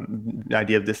 The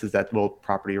idea of this is that, well,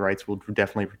 property rights will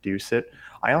definitely reduce it.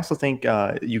 I also think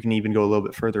you can even go a little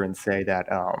bit further and say that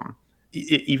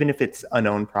even if it's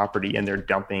unowned property and they're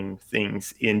dumping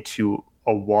things into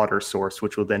a water source,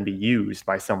 which will then be used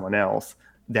by someone else,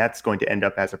 that's going to end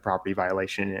up as a property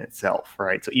violation in itself,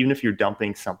 right? So even if you're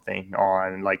dumping something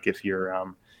on, like if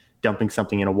you're dumping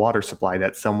something in a water supply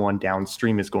that someone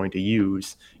downstream is going to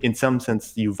use, in some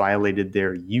sense, you violated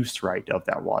their use right of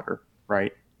that water,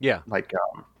 right? Yeah. Like,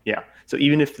 yeah. So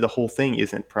even if the whole thing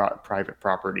isn't private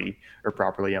property or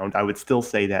properly owned, I would still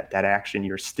say that that action,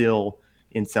 you're still,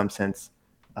 in some sense,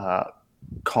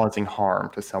 causing harm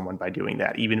to someone by doing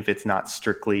that. Even if it's not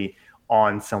strictly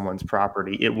on someone's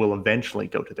property, it will eventually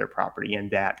go to their property,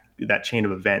 and that chain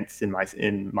of events, in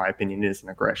my opinion, is an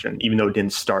aggression, even though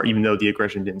the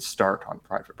aggression didn't start on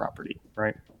private property,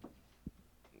 right?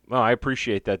 Well, I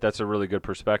appreciate that. That's a really good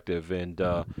perspective, and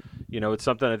you know, it's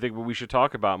something I think we should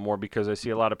talk about more, because I see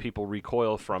a lot of people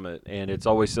recoil from it, and it's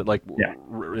always like,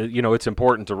 you know, it's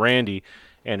important to Randy,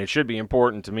 and it should be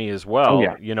important to me as well. Oh,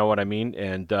 yeah. You know what I mean?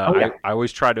 And yeah. I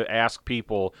always try to ask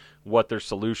people what their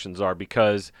solutions are,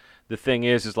 because the thing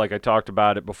is like I talked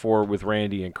about it before with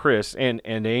Randy and Chris and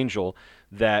Angel,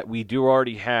 that we do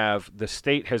already have, the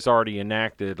state has already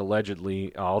enacted,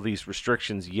 allegedly, all these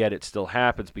restrictions, yet it still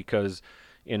happens because,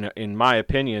 in my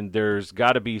opinion, there's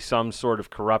got to be some sort of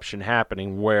corruption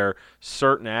happening where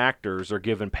certain actors are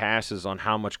given passes on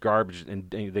how much garbage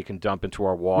they can dump into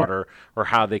our water, or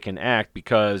how they can act,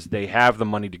 because they have the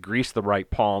money to grease the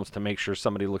right palms to make sure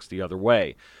somebody looks the other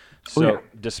way. So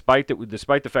despite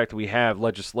the fact that we have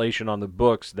legislation on the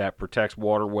books that protects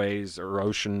waterways or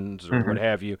oceans or what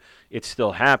have you, it's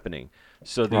still happening.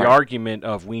 So the argument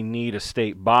of we need a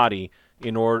state body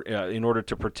in order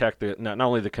to protect not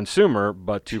only the consumer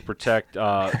but to protect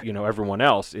you know, everyone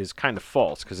else is kind of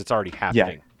false, because it's already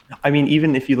happening. Yeah. I mean,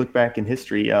 even if you look back in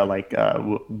history,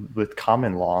 with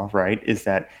common law, right, is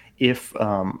that if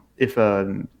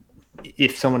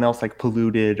someone else like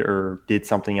polluted or did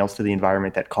something else to the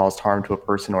environment that caused harm to a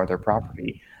person or their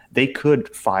property, they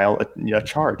could file a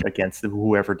charge against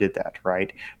whoever did that,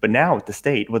 right? But now with the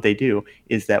state, what they do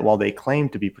is that while they claim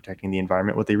to be protecting the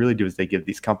environment, what they really do is they give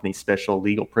these companies special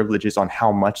legal privileges on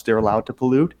how much they're allowed to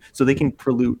pollute, so they can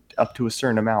pollute up to a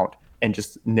certain amount and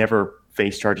just never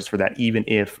face charges for that, even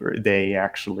if they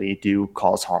actually do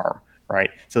cause harm, right?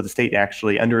 So the state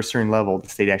actually, under a certain level, the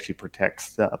state actually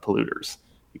protects polluters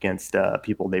against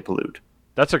people they pollute.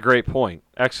 That's a great point.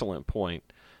 Excellent point.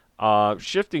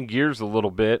 Shifting gears a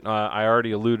little bit, I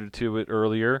already alluded to it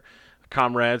earlier.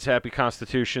 Comrades, happy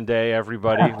Constitution Day,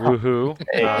 everybody! Woohoo!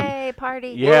 Hey,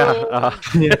 party! Yeah,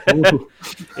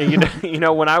 and you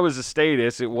know, when I was a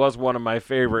statist, it was one of my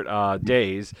favorite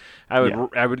days. I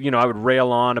would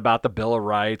rail on about the Bill of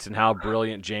Rights and how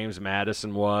brilliant James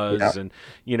Madison was, and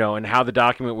and how the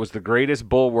document was the greatest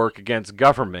bulwark against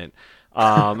government.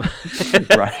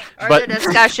 Right. Or the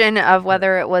discussion of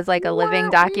whether it was like a living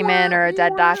document or a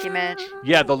dead document.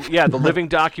 Yeah, the living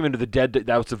document of the dead.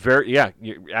 That was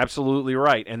you're absolutely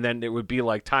right. And then it would be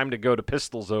like time to go to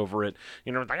pistols over it.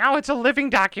 You know, like, oh, it's a living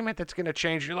document that's going to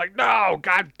change. You're like, no,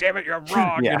 God damn it, you're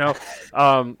wrong. Yeah. You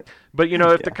know, but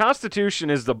if the Constitution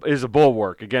is a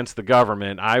bulwark against the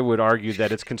government, I would argue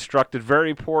that it's constructed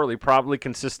very poorly, probably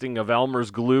consisting of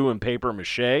Elmer's glue and paper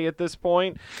mache at this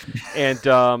point. And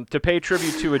to pay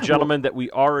tribute to a gentleman that we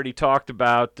already talked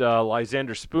about,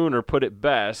 Lysander Spooner, put it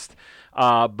best.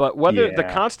 But whether the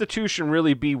Constitution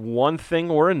really be one thing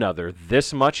or another,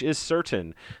 this much is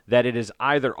certain, that it has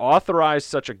either authorized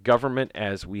such a government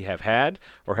as we have had,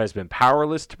 or has been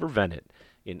powerless to prevent it.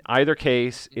 In either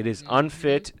case, it is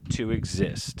unfit to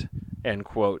exist. End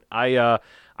quote.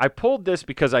 I pulled this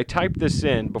because I typed this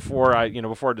in before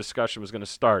our discussion was going to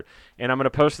start, and I'm going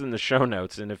to post it in the show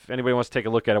notes. And if anybody wants to take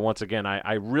a look at it, once again,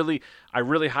 I really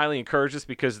highly encourage this,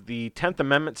 because the 10th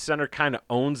Amendment Center kind of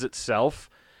owns itself,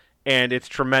 and it's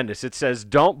tremendous. It says,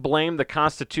 "Don't blame the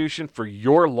Constitution for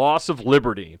your loss of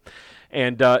liberty."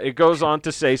 And it goes on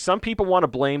to say, some people want to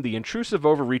blame the intrusive,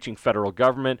 overreaching federal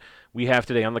government we have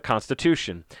today on the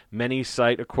Constitution. Many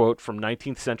cite a quote from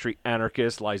 19th century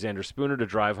anarchist Lysander Spooner to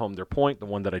drive home their point, the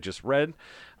one that I just read.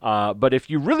 But if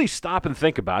you really stop and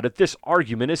think about it, this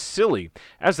argument is silly.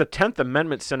 As the 10th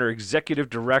Amendment Center Executive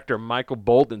Director Michael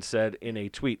Bolden said in a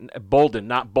tweet, Bolden,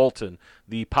 not Bolton,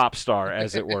 the pop star,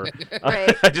 as it were.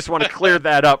 Right. I just want to clear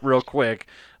that up real quick,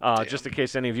 just in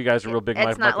case any of you guys are real big.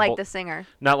 It's not Michael like the singer.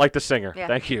 Not like the singer. Yeah.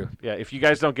 Thank you. Yeah, if you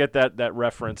guys don't get that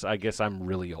reference, I guess I'm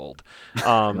really old.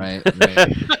 Right.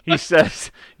 He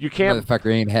says you can't.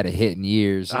 Motherfucker ain't had a hit in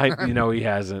years. He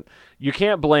hasn't. You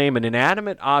can't blame an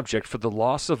inanimate object for the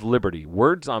loss of liberty.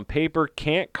 Words on paper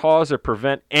can't cause or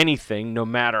prevent anything, no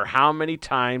matter how many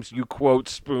times you quote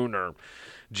Spooner.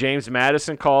 James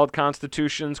Madison called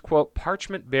constitutions, quote,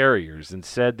 parchment barriers, and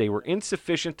said they were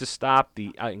insufficient to stop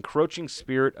the encroaching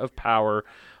spirit of power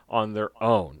on their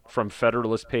own. From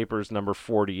Federalist Papers number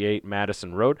 48,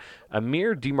 Madison wrote, a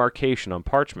mere demarcation on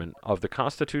parchment of the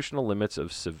constitutional limits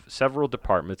of several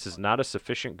departments is not a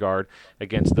sufficient guard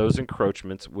against those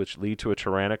encroachments which lead to a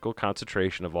tyrannical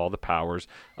concentration of all the powers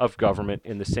of government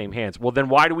in the same hands. Well, then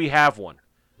why do we have one?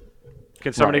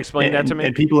 Can somebody explain that to me?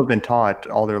 And people have been taught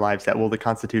all their lives that, well, the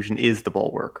Constitution is the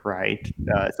bulwark, right?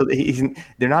 So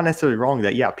they're not necessarily wrong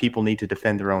that, yeah, people need to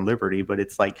defend their own liberty, but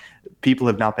it's like people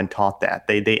have not been taught that.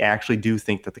 They actually do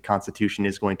think that the Constitution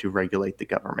is going to regulate the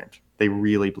government. They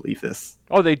really believe this.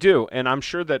 Oh, they do. And I'm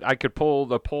sure that I could pull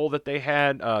the poll that they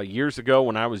had years ago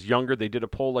when I was younger. They did a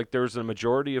poll like there's a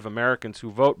majority of Americans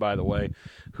who vote, by the way,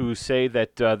 who say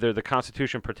that the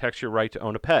Constitution protects your right to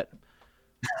own a pet.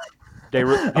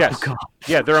 Yes, God.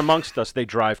 Yeah, they're amongst us. They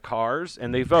drive cars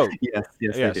and they vote. Yes,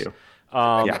 they do.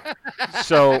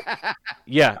 So,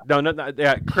 yeah, no,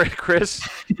 yeah, Chris,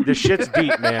 the shit's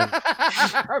deep, man.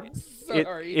 I'm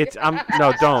sorry.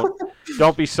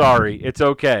 Don't be sorry. It's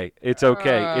okay. It's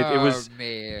okay.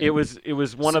 Man. It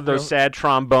was one of those sad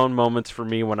trombone moments for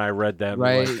me when I read that.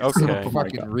 Right. Like, okay. Some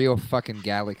fucking real fucking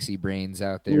galaxy brains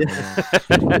out there,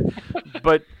 man.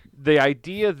 But the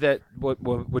idea that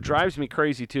what drives me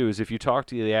crazy too is if you talk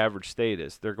to the average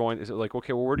statist, they're going like,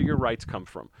 okay, well, where do your rights come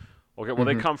from? Okay, well,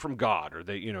 they come from God, or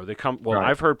they come. Well, Right.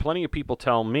 I've heard plenty of people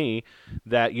tell me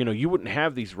that you wouldn't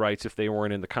have these rights if they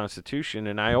weren't in the Constitution,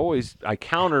 and I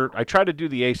try to do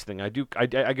the ACE thing. I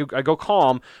go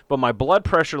calm, but my blood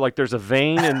pressure, like there's a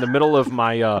vein in the middle of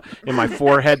my in my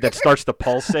forehead that starts to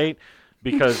pulsate.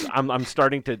 Because I'm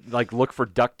starting to like look for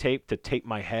duct tape to tape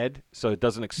my head so it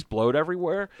doesn't explode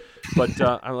everywhere. But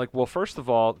I'm like, well, first of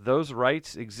all, those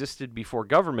rights existed before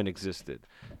government existed.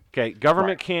 Okay,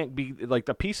 government can't be like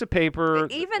the piece of paper.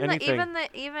 Even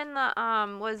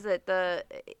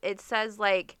it says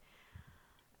like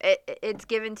it's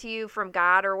given to you from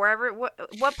God or wherever.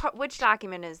 Which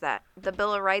document is that? The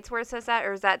Bill of Rights where it says that,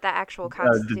 or is that the actual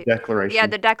Constitution? The Declaration. Yeah,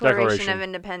 the Declaration of Declaration.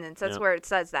 Independence. That's Yeah. where it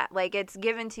says that. Like it's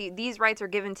given to you. These rights are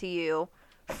given to you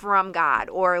from God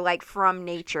or like from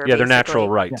nature. Yeah, they're basically. natural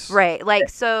rights. Right. Like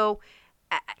so,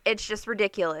 it's just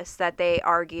ridiculous that they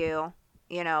argue.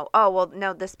 Oh well,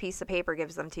 no, this piece of paper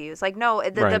gives them to you. It's like no,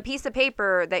 the Right. piece of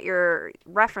paper that you're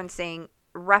referencing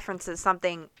references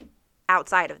something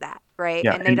outside of that, right?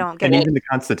 Yeah, and they don't get and it. even the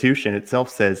Constitution itself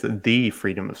says the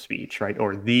freedom of speech, right,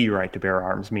 or the right to bear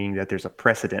arms, meaning that there's a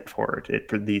precedent for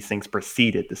it. These things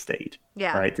preceded the state,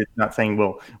 Yeah. right? It's not saying,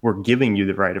 well, we're giving you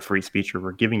the right of free speech, or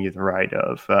we're giving you the right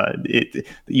of it.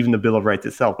 Even the Bill of Rights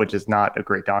itself, which is not a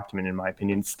great document in my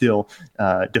opinion, still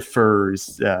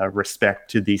defers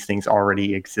respect to these things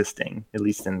already existing, at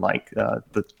least in like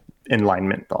the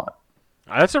Enlightenment thought.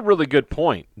 That's a really good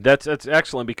point. That's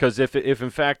excellent because if in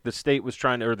fact the state was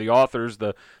trying to, or the authors,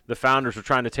 the founders were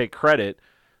trying to take credit,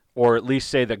 or at least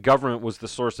say that government was the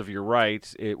source of your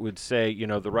rights, it would say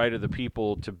the right of the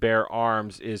people to bear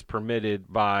arms is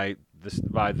permitted by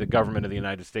the government of the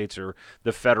United States or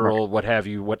the federal, what have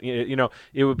you.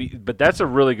 It would be. But that's a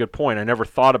really good point. I never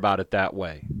thought about it that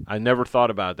way.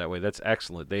 That's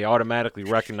excellent. They automatically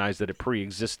recognize that it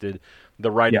pre-existed the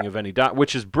writing of any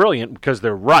which is brilliant because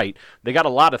they're right. They got a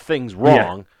lot of things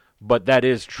wrong, but that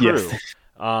is true. Yes.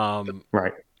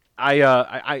 Right.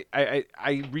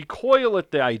 I recoil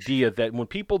at the idea that when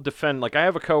people defend, like I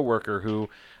have a coworker who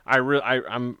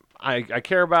I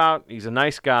care about. He's a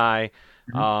nice guy.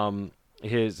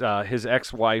 His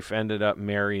ex-wife ended up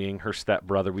marrying her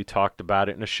stepbrother. We talked about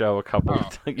it in a show a couple of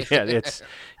times.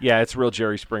 It's real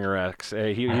Jerry Springer-esque.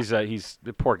 He's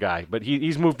the poor guy, but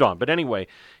he's moved on. But anyway,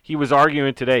 he was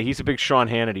arguing today. He's a big Sean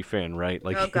Hannity fan, right?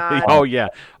 Like, Oh, God. oh yeah.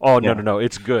 Oh no,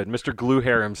 it's good. Mr. Glue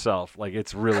Hair himself. Like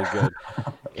it's really good.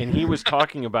 And he was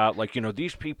talking about like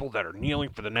these people that are kneeling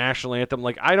for the national anthem.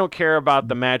 Like I don't care about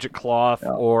the magic cloth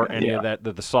or any of that.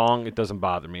 The song, it doesn't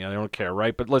bother me. I don't care,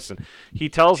 right? But listen, he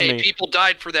tells Hey, me. people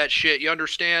died for that shit. You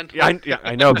understand? I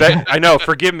know. I know.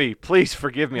 Forgive me. Please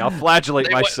forgive me. I'll flagellate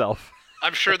They wa- myself.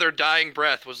 I'm sure their dying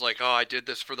breath was like, "Oh, I did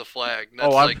this for the flag." And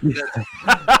Oh, that's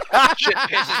that shit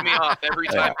pisses me off every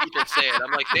time people say it.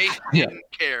 I'm like, they didn't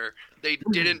care. They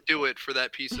didn't do it for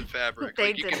that piece of fabric. They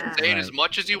Like, you did can not. say it as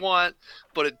much as you want,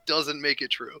 but it doesn't make it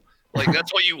true. Like,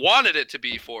 that's what you wanted it to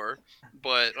be for.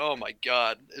 But oh my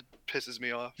god, it pisses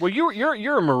me off. Well,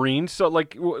 you're a Marine, so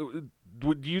like, what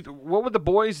would the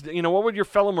boys, what would your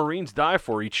fellow Marines die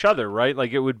for? Each other, right?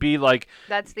 Like it would be like,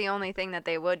 That's the only thing that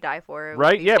they would die for. It would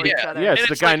Right? be Yeah, for each other. yeah. It's And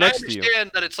the guy like, next to you. I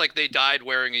understand that it's like they died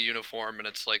wearing a uniform, and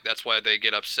it's like that's why they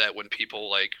get upset when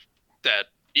people like that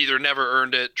either never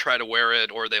earned it try to wear it,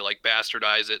 or they like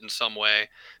bastardize it in some way.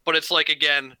 But it's like,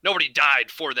 again, nobody died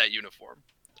for that uniform.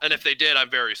 And if they did, I'm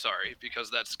very sorry, because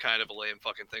that's kind of a lame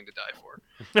fucking thing to die for.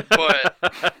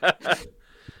 But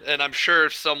and I'm sure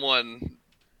someone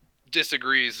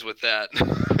disagrees with that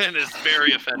and is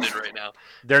very offended right now.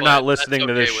 They're But not that's listening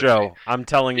to okay this with show. me. I'm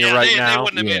telling you Yeah, right they now.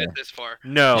 wouldn't have made Yeah. it this far.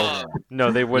 No,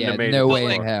 no, they wouldn't Yeah, have made no it. way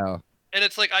Like- in hell. And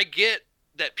it's like, I get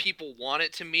that people want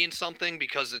it to mean something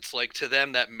because it's like, to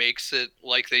them that makes it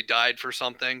like they died for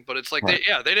something, but it's like, Right.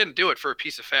 they didn't do it for a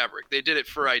piece of fabric. They did it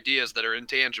for ideas that are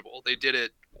intangible. They did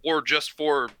it, or just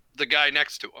for the guy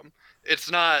next to him.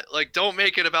 It's not like, don't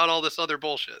make it about all this other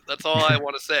bullshit. That's all I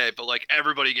want to say. But like,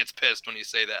 everybody gets pissed when you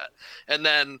say that. And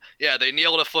then, yeah, they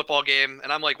kneel at a football game,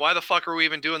 and I'm like, why the fuck are we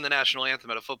even doing the national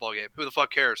anthem at a football game? Who the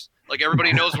fuck cares? Like,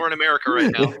 everybody knows we're in America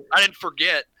right now. I didn't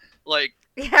forget. Like,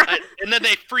 Yeah. and then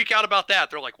they freak out about that.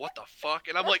 They're like, what the fuck?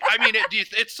 And I'm like, I mean,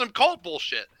 it's some cult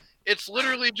bullshit. It's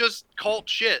literally just cult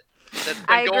shit that's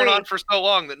I been going agree. on for so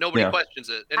long that nobody Yeah. questions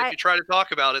it. And I- if you try to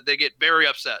talk about it, they get very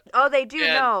upset. Oh, they do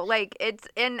And- know. Like it's,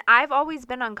 and I've always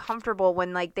been uncomfortable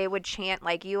when like they would chant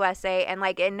like USA, and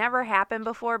like it never happened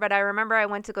before, but I remember I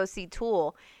went to go see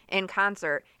Tool in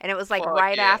concert, and it was like Fuck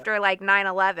right yeah. after like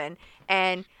 9/11,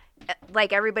 and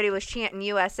like everybody was chanting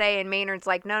USA, and Maynard's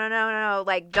like, no,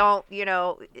 like don't,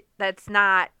 that's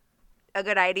not a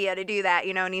good idea to do that,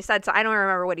 and he said, so I don't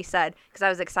remember what he said because I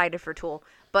was excited for Tool,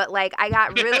 but like I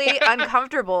got really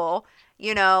uncomfortable,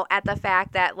 at the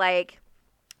fact that like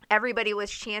everybody was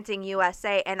chanting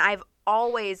USA, and I've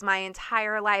always my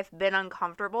entire life been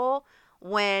uncomfortable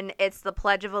when it's the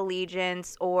Pledge of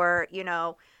Allegiance or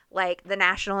like the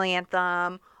national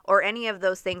anthem or any of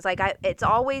those things. Like it's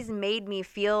always made me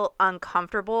feel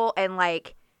uncomfortable, and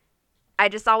like I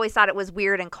just always thought it was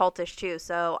weird and cultish too,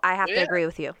 so I have to Yeah. agree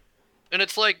with you. And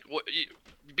it's like,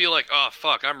 you'd be like, oh,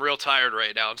 fuck, I'm real tired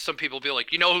right now. And some people be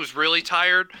like, you know who's really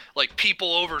tired? Like,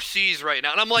 people overseas right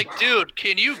now. And I'm like, dude,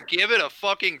 can you give it a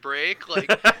fucking break? Like,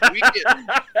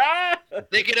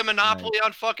 they get a monopoly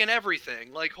on fucking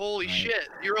everything. Like, holy Right. shit.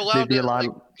 You're They'd allowed be to, a lot.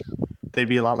 like, They'd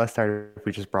be a lot less tired if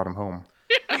we just brought them home.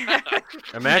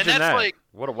 Imagine that's that. like-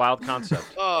 What a wild concept.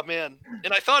 oh, man.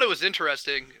 And I thought it was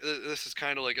interesting. This is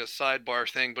kind of like a sidebar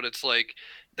thing, but it's like,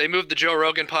 they moved the Joe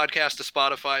Rogan podcast to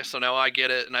Spotify, so now I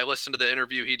get it. And I listened to the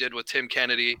interview he did with Tim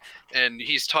Kennedy, and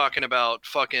he's talking about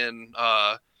fucking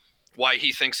why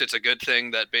he thinks it's a good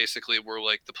thing that basically we're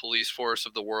like the police force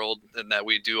of the world, and that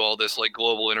we do all this like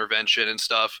global intervention and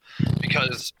stuff,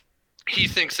 because he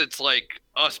thinks it's like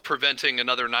us preventing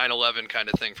another 9/11 kind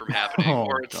of thing from happening, Oh,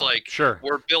 or it's God. like Sure.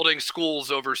 we're building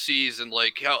schools overseas and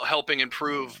like helping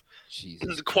improve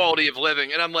Jesus. the quality of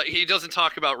living. And I'm like, he doesn't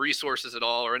talk about resources at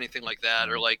all or anything like that,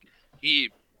 or like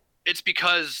it's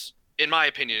because, in my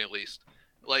opinion at least,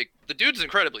 like the dude's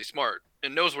incredibly smart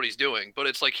and knows what he's doing, but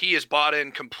it's like he is bought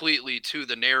in completely to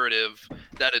the narrative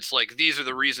that it's like, these are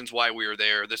the reasons why we are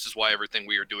there, this is why everything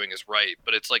we are doing is right.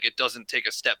 But it's like, it doesn't take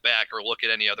a step back or look at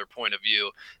any other point of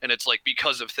view. And it's like,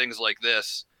 because of things like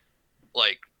this,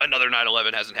 like another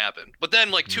 9/11 hasn't happened. But then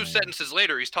like two Right. sentences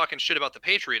later, he's talking shit about the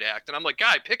Patriot Act, and I'm like,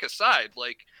 guy, pick a side.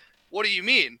 Like, what do you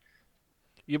mean?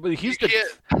 Yeah, but he's You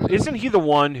the. Isn't he the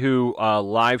one who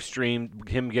live streamed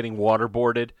him getting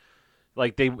waterboarded?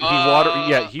 Like he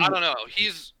Yeah, he. I don't know.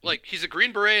 He's a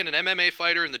Green Beret and an MMA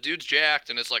fighter, and the dude's jacked,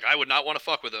 and it's like, I would not want to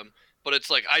fuck with him. But it's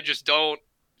like, I just don't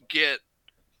get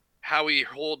how he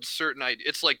holds certain ideas.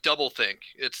 It's like doublethink.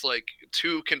 It's like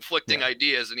two conflicting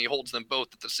ideas, and he holds them both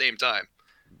at the same time.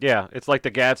 Yeah, it's like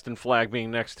the Gadsden flag being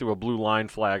next to a blue line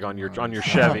flag on your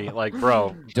Chevy. Like,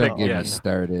 bro, Don't get yeah, me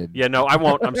started. yeah, no, I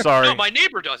won't. I'm sorry. No, my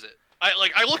neighbor does it.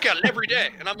 I look at it every day,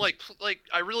 and I'm like,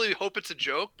 I really hope it's a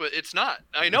joke, but it's not.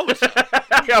 I know it's not.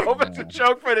 I hope it's a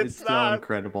joke, but It's it's still not.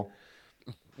 incredible.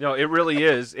 No, it really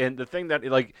is. And the thing that,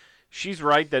 like, she's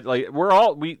right that, like,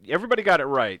 everybody got it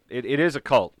right. It is a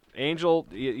cult. Angel,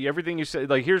 everything you said,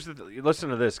 like, listen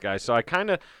to this, guys. So I kind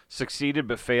of succeeded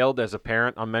but failed as a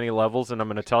parent on many levels, and I'm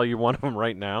going to tell you one of them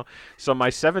right now. So my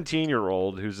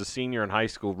 17-year-old, who's a senior in high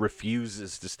school,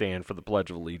 refuses to stand for the Pledge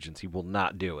of Allegiance. He will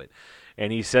not do it.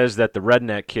 and he says that the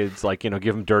redneck kids like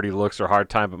give him dirty looks or hard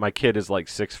time, but my kid is like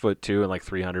 6'2" and like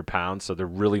 300 pounds, so they're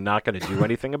really not going to do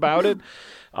anything about it.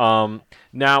 Now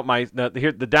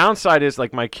the downside is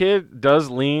like my kid does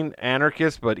lean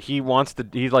anarchist, but he has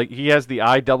the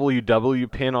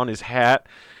IWW pin on his hat.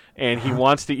 And he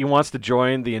wants to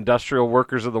join the industrial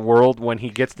workers of the world when he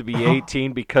gets to be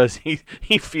 18 because he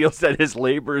feels that his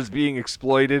labor is being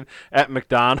exploited at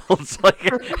McDonald's. Like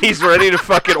he's ready to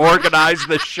fucking organize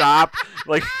the shop.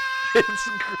 Like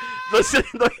listen,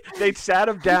 they sat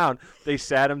him down. They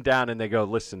sat him down and they go,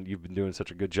 listen, you've been doing such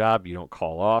a good job. You don't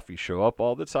call off. You show up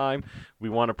all the time. We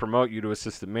want to promote you to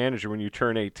assistant manager when you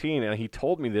turn 18. And he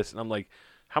told me this, and I'm like,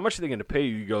 how much are they going to pay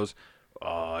you? He goes,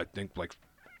 I think like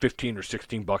 $15 or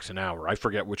 $16 an hour. I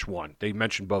forget which one. They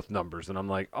mentioned both numbers, and I'm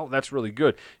like, oh, that's really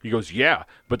good. He goes, yeah,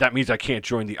 but that means I can't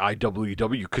join the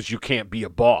IWW because you can't be a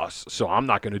boss, so I'm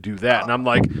not going to do that. And I'm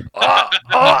like,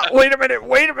 wait a minute.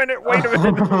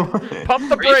 Pump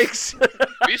the brakes.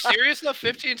 Are you serious though?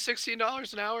 $15,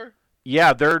 $16 an hour?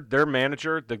 Yeah, their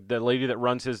manager, the lady that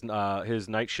runs his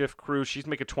night shift crew, she's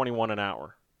making $21 an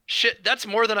hour. Shit, that's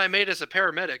more than I made as a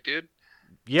paramedic, dude.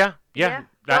 Yeah.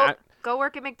 Go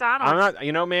work at McDonald's. I'm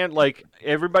not, man, like,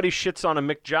 everybody shits on a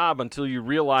McJob until you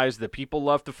realize that people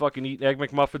love to fucking eat Egg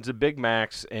McMuffins and Big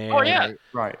Macs. And,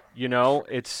 Right.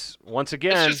 It's, once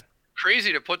again. It's just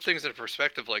crazy to put things in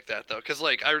perspective like that, though. Because,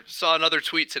 like, I saw another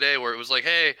tweet today where it was like,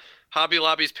 hey, Hobby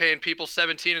Lobby's paying people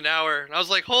 $17 an hour. And I was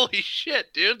like, holy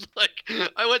shit, dude. Like,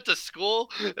 I went to school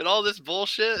and all this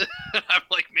bullshit. And I'm,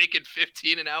 like, making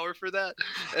 $15 an hour for that.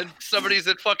 And somebody's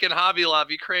at fucking Hobby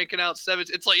Lobby cranking out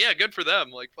 17. It's like, yeah, good for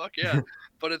them. Like, fuck yeah.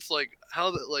 But it's like,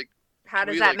 how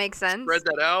does that make sense? Spread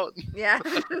that out. Yeah.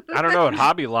 I don't know. At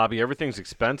Hobby Lobby, everything's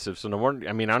expensive. So no wonder.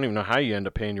 I mean, I don't even know how you end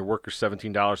up paying your workers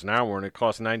 $17 an hour, and it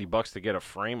costs $90 to get a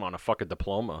frame on a fucking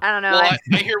diploma. I don't know. Well,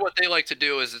 I hear what they like to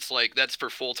do is it's like that's for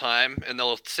full time, and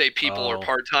they'll say people are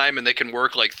part time, and they can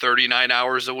work like 39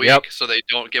 hours a week, so they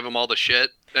don't give them all the shit,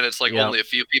 and it's like only a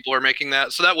few people are making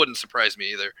that. So that wouldn't surprise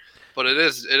me either. But it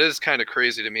is kind of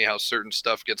crazy to me how certain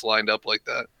stuff gets lined up like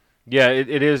that. Yeah,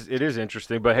 it is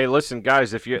interesting. But hey, listen,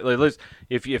 guys, if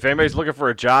anybody's looking for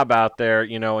a job out there,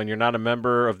 and you're not a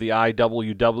member of the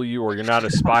IWW or you're not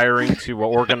aspiring to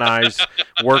organize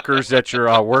workers at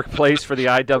your workplace for the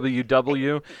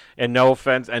IWW, and no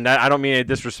offense, and I don't mean any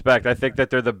disrespect, I think that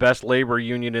they're the best labor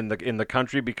union in the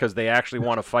country because they actually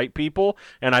want to fight people,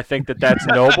 and I think that that's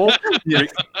noble.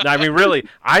 I mean, really,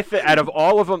 out of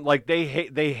all of them, like they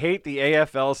hate the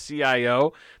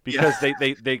AFL-CIO because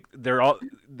they're all.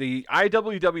 The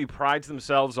IWW prides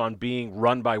themselves on being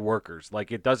run by workers.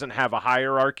 Like, it doesn't have a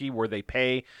hierarchy where they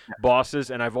pay bosses.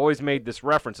 And I've always made this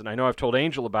reference, and I know I've told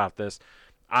Angel about this.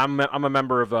 I'm a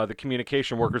member of the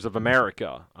Communication Workers of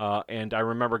America, and I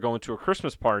remember going to a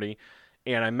Christmas party,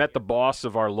 and I met the boss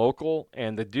of our local,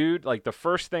 and the dude, like, the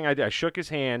first thing I did, I shook his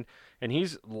hand, and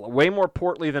he's way more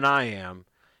portly than I am,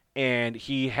 and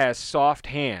he has soft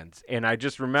hands, and I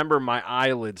just remember my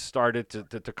eyelids started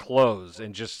to close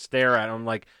and just stare at him. I'm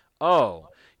like, oh,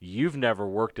 you've never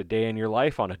worked a day in your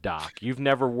life on a dock. You've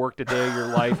never worked a day of your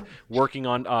life working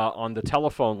on the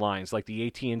telephone lines like the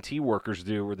AT&T workers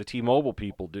do or the T-Mobile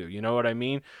people do. You know what I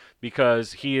mean?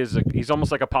 Because he's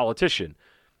almost like a politician.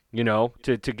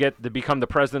 To become the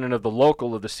president of the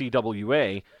local of the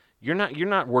CWA. You're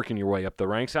not working your way up the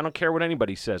ranks. I don't care what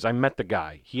anybody says. I met the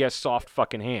guy. He has soft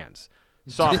fucking hands.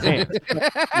 Soft hands.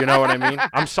 You know what I mean?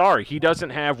 I'm sorry. He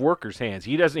doesn't have workers' hands.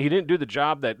 He didn't do the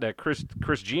job that Chris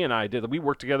G and I did. We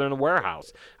worked together in the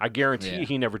warehouse. I guarantee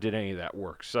he never did any of that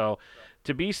work. So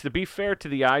to be fair to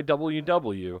the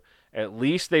IWW, at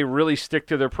least they really stick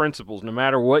to their principles. No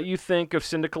matter what you think of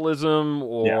syndicalism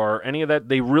or any of that,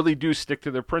 they really do stick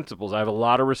to their principles. I have a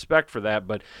lot of respect for that,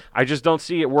 but I just don't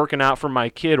see it working out for my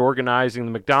kid organizing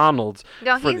the McDonald's.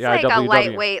 No, he's like a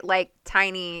lightweight, like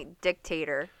tiny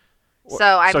dictator.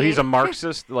 So he's a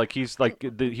Marxist. Like he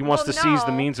wants to seize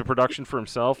the means of production for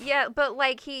himself. Yeah, but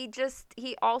like he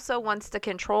also wants to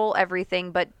control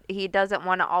everything, but he doesn't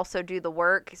want to also do the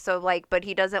work. So but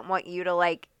he doesn't want you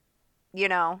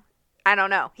to I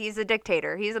don't know. He's a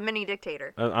dictator. He's a mini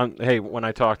dictator. Hey, when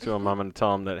I talk to him, I'm going to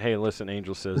tell him that, hey, listen,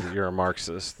 Angel says that you're a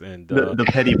Marxist. And the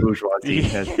petty bourgeoisie.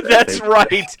 That's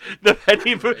right. The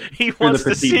petty he wants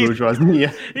to seize bourgeoisie.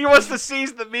 Yeah. He wants to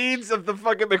seize the means of the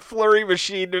fucking McFlurry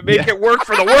machine to make it work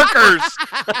for the workers.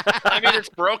 I mean, it's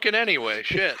broken anyway.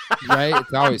 Shit. Right?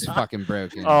 It's always fucking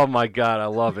broken. Oh, my God. I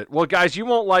love it. Well, guys, you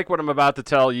won't like what I'm about to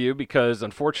tell you because,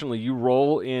 unfortunately, you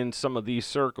roll in some of these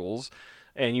circles.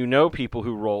 And you know people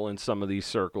who roll in some of these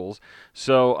circles.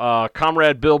 So,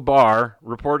 Comrade Bill Barr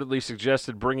reportedly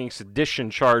suggested bringing sedition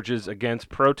charges against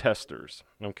protesters.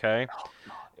 Okay?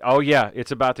 Oh, yeah,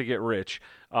 it's about to get rich.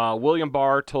 William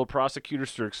Barr told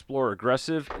prosecutors to explore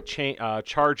aggressive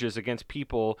charges against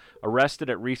people arrested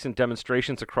at recent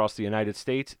demonstrations across the United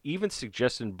States, even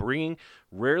suggesting bringing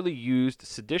rarely used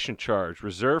sedition charge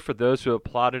reserved for those who have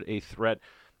plotted a threat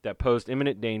that posed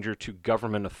imminent danger to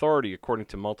government authority, according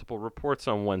to multiple reports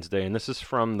on Wednesday. And this is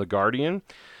from The Guardian.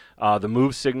 The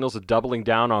move signals a doubling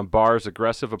down on Barr's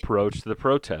aggressive approach to the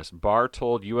protest. Barr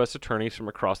told U.S. attorneys from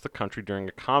across the country during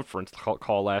a conference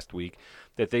call last week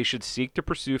that they should seek to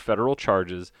pursue federal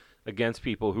charges against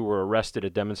people who were arrested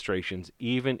at demonstrations,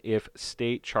 even if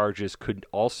state charges could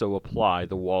also apply,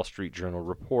 the Wall Street Journal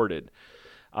reported.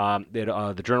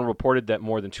 The Journal reported that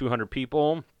more than 200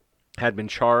 people had been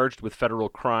charged with federal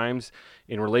crimes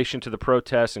in relation to the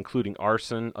protests, including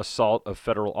arson, assault of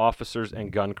federal officers,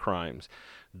 and gun crimes.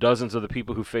 Dozens of the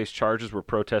people who faced charges were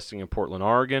protesting in Portland,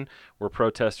 Oregon, where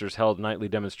protesters held nightly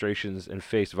demonstrations and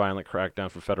faced violent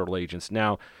crackdown from federal agents.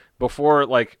 Now, before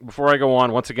I go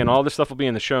on, once again, all this stuff will be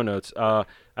in the show notes. I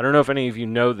don't know if any of you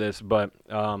know this, but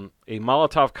a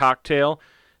Molotov cocktail,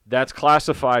 that's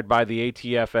classified by the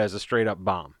ATF as a straight up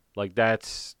bomb. Like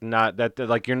that's not that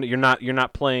like you're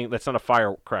not playing. That's not a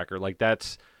firecracker. Like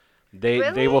that's.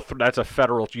 They will. That's a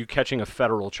federal. You catching a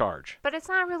federal charge. But it's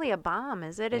not really a bomb,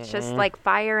 is it? It's just like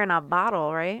fire in a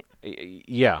bottle, right?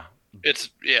 Yeah. It's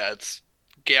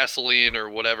gasoline or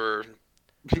whatever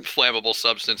flammable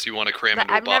substance you want to cram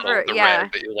into a bottle with a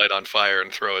rag that you light on fire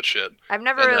and throw at shit. I've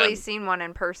never really seen one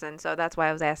in person, so that's why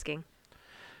I was asking.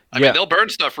 I mean, they'll burn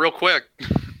stuff real quick.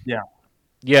 Yeah.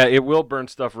 Yeah, it will burn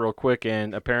stuff real quick,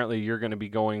 and apparently you're going to be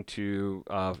going to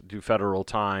do federal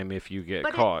time if you get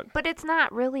caught. But it's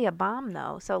not really a bomb,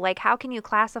 though. So, like, how can you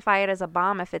classify it as a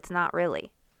bomb if it's not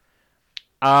really?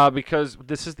 Because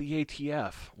this is the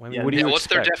ATF. I mean, what do you what's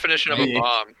their definition of a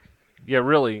bomb? Yeah,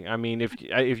 really. I mean, if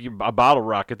you a bottle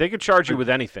rocket, they could charge you with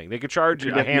anything. They could charge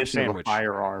you a ham sandwich. A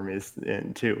firearm is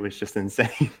too. It's just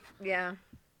insane. Yeah.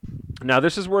 Now,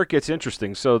 this is where it gets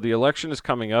interesting. So the election is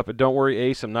coming up. And don't worry,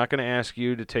 Ace, I'm not going to ask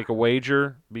you to take a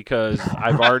wager because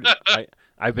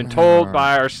I've been told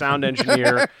by our sound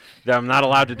engineer that I'm not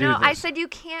allowed to do this. No, I said you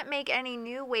can't make any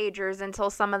new wagers until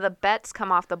some of the bets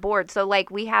come off the board. So, like,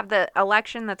 we have the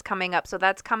election that's coming up, so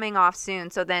that's coming off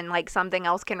soon. So then, like, something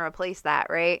else can replace that,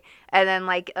 right? And then,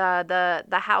 like, the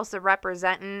House of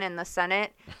Representing and the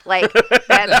Senate, like,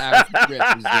 that's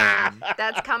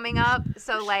coming up.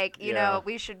 So, like, you know,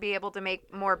 we should be able to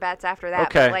make more bets after that.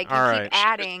 Okay, but, like, you keep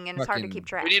adding, and it's hard to keep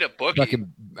track. We need a bookie.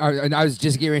 I was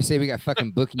just getting ready to say we got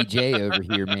fucking Bookie J over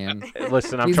here, man.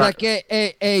 Listen, He's like,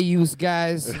 hey, you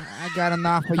guys, I got an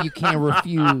offer you can't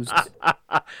refuse.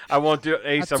 I won't do it,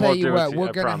 Ace. I'll I won't tell you do what, it.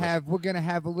 we're gonna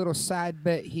have a little side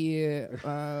bet here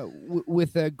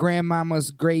with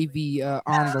grandmama's gravy on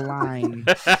the line.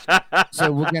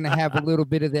 So we're gonna have a little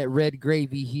bit of that red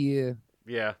gravy here.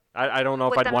 Yeah, I don't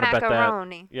know if I'd want to bet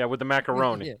that. Yeah, with the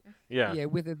macaroni. Yeah,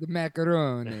 with the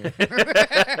macaroni.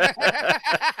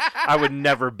 I would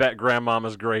never bet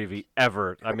grandmama's gravy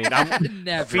ever. I mean,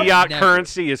 fiat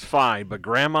currency is fine, but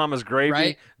grandmama's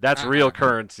gravy, that's real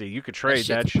currency. You could trade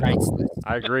that shit.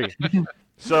 I agree.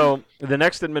 So the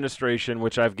next administration,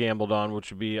 which I've gambled on,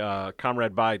 which would be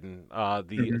Comrade Biden,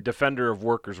 the defender of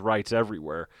workers' rights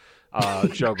everywhere,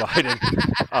 Joe Biden,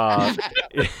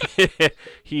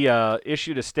 he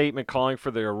issued a statement calling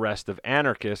for the arrest of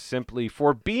anarchists simply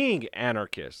for being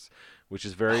anarchists, which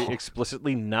is very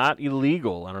explicitly not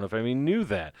illegal. I don't know if anyone knew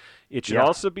that. It should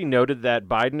also be noted that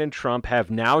Biden and Trump have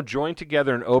now joined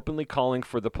together in openly calling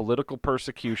for the political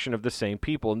persecution of the same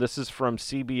people. And this is from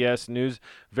CBS News,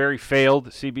 very failed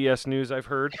CBS News, I've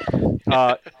heard.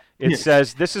 It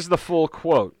says, this is the full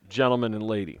quote, gentlemen and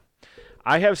lady.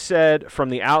 I have said from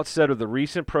the outset of the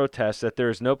recent protests that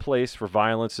there is no place for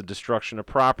violence and destruction of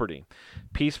property.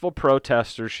 Peaceful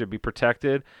protesters should be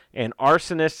protected, and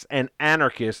arsonists and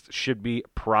anarchists should be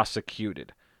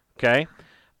prosecuted. Okay?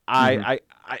 I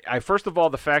first of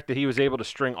all, the fact that he was able to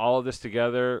string all of this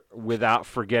together without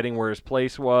forgetting where his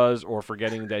place was or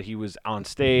forgetting that he was on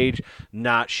stage,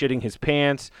 not shitting his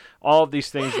pants, all of these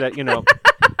things that, you know...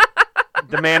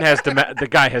 The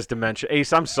guy has dementia.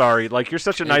 Ace, I'm sorry. Like, you're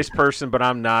such a nice person, but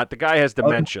I'm not. The guy has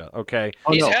dementia, okay?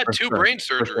 He's had two brain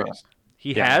surgeries.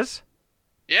 He has?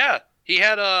 Yeah. He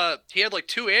had like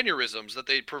 2 aneurysms that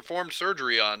they performed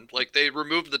surgery on. Like, they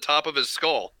removed the top of his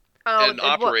skull and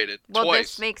operated twice. Well,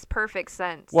 this makes perfect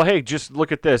sense. Well, hey, just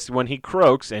look at this. When he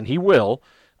croaks, and he will,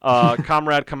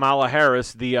 Comrade Kamala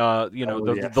Harris, the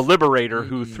liberator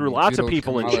who threw lots of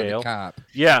people in jail.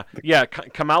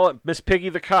 Kamala, Miss Piggy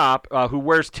the cop, who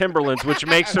wears Timberlands, which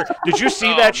makes her. Did you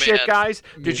see that shit, guys?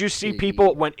 Did you see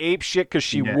people went ape shit because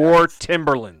she wore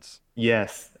Timberlands?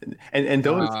 Yes, and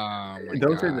those Oh my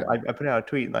those are god. I put out a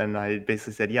tweet and I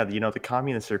basically said, yeah, the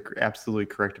communists are absolutely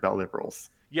correct about liberals.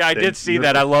 Yeah, I The did see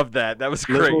that. I love that. That was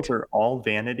liberals great. are all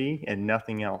vanity and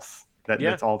nothing else. Yeah,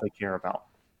 That's all they care about.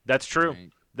 that's true.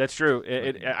 Right. That's true.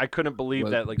 Fucking I couldn't believe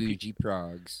woke that. Like, bougie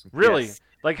progs. really, Yes,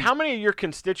 like, how many of your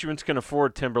constituents can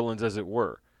afford Timberlands, as it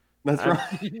were? that's I'm-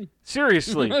 right.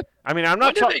 Seriously. I mean, I'm When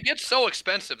not did talking. they get so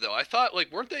expensive though? I thought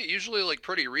like weren't they usually like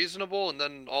pretty reasonable, and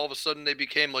then all of a sudden they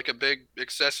became like a big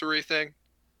accessory thing?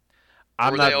 Or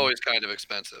I'm were not. they always kind of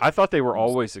expensive? I thought they were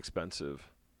always expensive.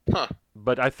 Huh.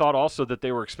 But I thought also that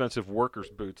they were expensive workers'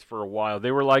 boots for a while.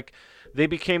 They were like, they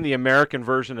became the American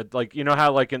version of, like, you know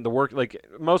how, like, in the work, like,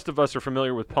 most of us are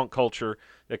familiar with punk culture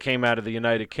that came out of the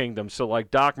United Kingdom. So,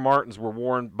 like, Doc Martens were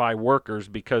worn by workers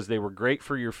because they were great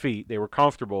for your feet, they were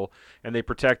comfortable, and they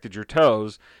protected your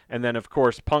toes. And then, of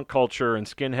course, punk culture and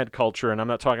skinhead culture, and I'm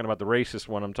not talking about the racist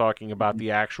one, I'm talking about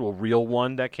the actual real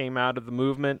one that came out of the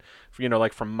movement, you know,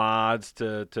 like from mods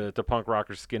to punk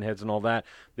rockers, skinheads, and all that.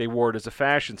 They wore it as a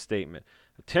fashion statement.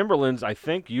 Timberlands, I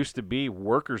think, used to be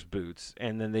workers' boots,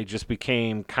 and then they just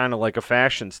became kind of like a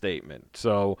fashion statement.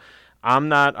 So I'm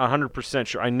not 100%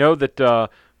 sure. I know that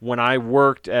when I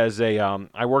worked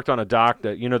I worked on a dock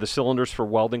that, you know, the cylinders for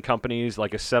welding companies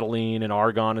like acetylene and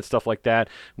argon and stuff like that.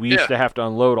 We used Yeah. to have to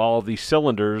unload all of these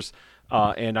cylinders.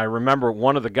 And I remember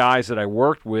one of the guys that I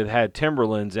worked with had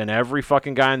Timberlands, and every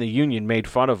fucking guy in the union made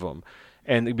fun of him.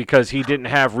 And because he didn't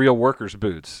have real workers'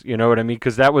 boots, you know what I mean?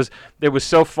 Because it was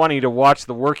so funny to watch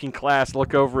the working class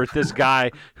look over at this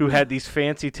guy who had these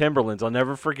fancy Timberlands. I'll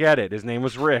never forget it. His name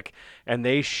was Rick, and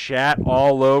they shat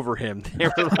all over him. They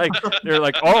were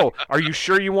like, "Oh, are you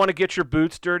sure you want to get your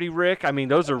boots dirty, Rick? I mean,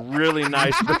 those are really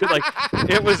nice." But like,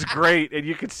 it was great, and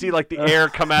you could see like the air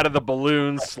come out of the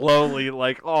balloon slowly.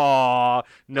 Like, oh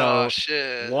no. Oh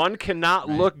shit. One cannot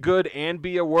Right. look good and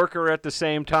be a worker at the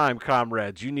same time,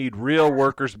 comrades. You need real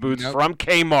workers' boots Nope. from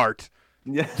Kmart.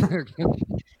 Yeah.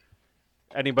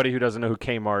 Anybody who doesn't know who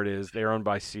Kmart is, they're owned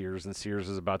by Sears, and Sears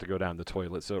is about to go down the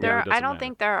toilet, so it really doesn't I don't matter.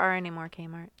 think there are any more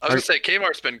Kmart. I was gonna say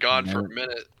Kmart's been gone for No. a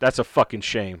minute. That's a fucking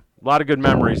shame. A lot of good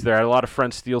memories there. I had a lot of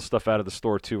friends steal stuff out of the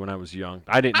store, too, when I was young.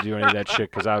 I didn't do any of that shit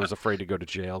because I was afraid to go to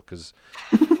jail, because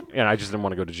I just didn't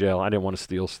want to go to jail. I didn't want to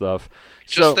steal stuff.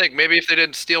 Just think, maybe if they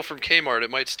didn't steal from Kmart,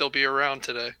 it might still be around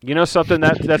today. You know something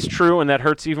that's true, and that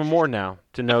hurts even more now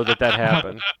to know that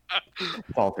happened. It's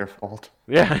all their fault.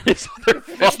 Yeah, it's their It's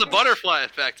fault. the butterfly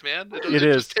effect, man. It It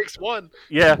is. just takes one.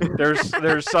 Yeah,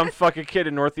 there's some fucking kid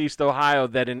in Northeast Ohio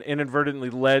that inadvertently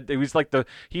led. He was like the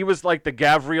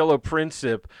Gavrilo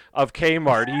Princip of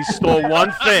Kmart. He stole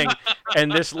one thing, and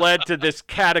this led to this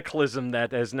cataclysm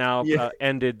that has now Yeah.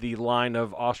 ended the line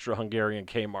of Austro-Hungarian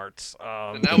Kmart's.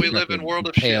 And now we live in world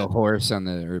of pale shit. horse on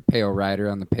the or pale rider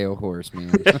on the pale horse,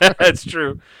 man. That's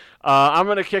true. I'm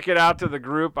going to kick it out to the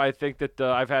group. I think that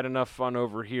I've had enough fun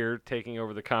over here taking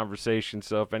over the conversation.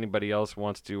 So if anybody else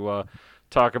wants to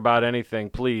talk about anything,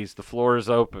 please, the floor is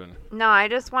open. No, I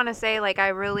just want to say, like, I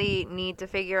really need to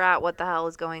figure out what the hell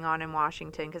is going on in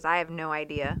Washington because I have no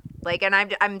idea. Like, and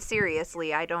I'm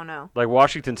seriously, I don't know. Like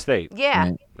Washington State. Yeah.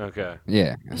 Right. Okay.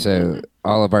 Yeah. So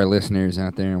all of our listeners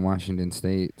out there in Washington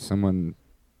State, someone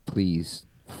please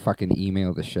fucking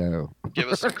email the show. Give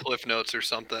us some cliff notes or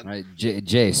something. All right,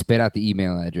 Jay, spit out the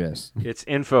email address. It's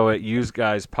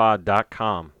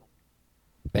info@useguyspod.com.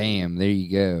 Bam, there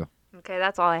you go. Okay,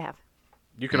 that's all I have.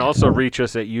 You can also reach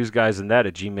us at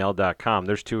useguysandat@gmail.com.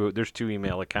 There's two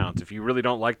email accounts. If you really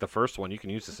don't like the first one, you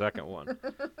can use the second one.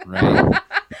 Right.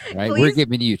 Right. We're Please-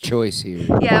 giving you a choice here.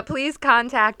 Yeah, please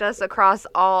contact us across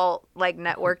all like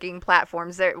networking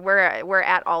platforms. We're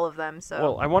at all of them. So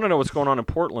Well, I want to know what's going on in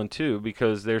Portland too,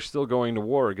 because they're still going to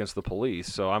war against the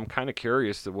police. So I'm kind of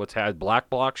curious to what's had. Black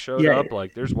Bloc showed Yeah. up.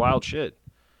 Like, there's wild shit.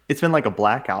 It's been like a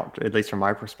blackout, at least from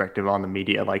my perspective, on the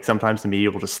media. Like sometimes the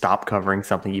media will just stop covering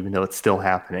something even though it's still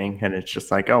happening, and it's just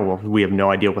like, oh well, we have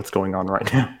no idea what's going on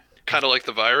right now. Kind of like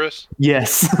the virus.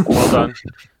 Yes. Well done.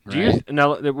 Do you Right.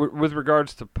 now with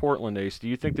regards to Portland, Ace? Do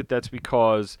you think that that's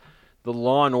because the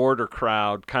Law and Order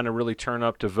crowd kind of really turn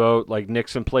up to vote? Like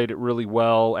Nixon played it really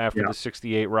well after Yeah. the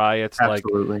 '68 riots. Like,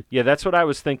 Absolutely. yeah, that's what I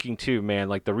was thinking too, man.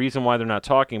 Like the reason why they're not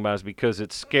talking about it is because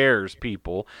it scares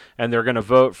people, and they're going to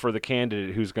vote for the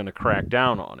candidate who's going to crack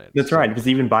down on it. That's right, because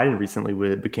even Biden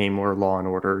recently became more law and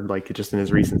order, like just in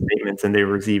his recent statements, and they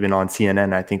were even on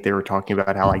CNN. I think they were talking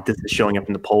about how like this is showing up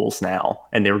in the polls now,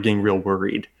 and they were getting real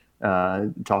worried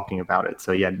talking about it.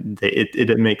 So yeah,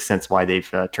 it makes sense why they've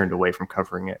turned away from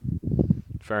covering it.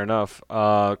 Fair enough.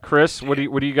 Chris, what do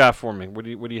you got for me? What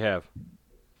do you have?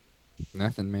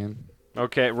 Nothing, man.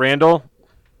 Okay, Randall.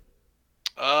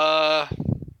 Yeah,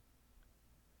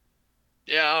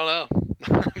 I don't know.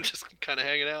 I'm just kind of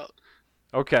hanging out.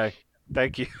 Okay.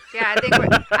 Thank you. Yeah,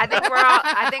 I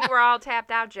think we're all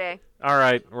tapped out, Jay. All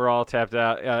right, we're all tapped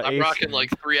out. I'm Ace- rocking like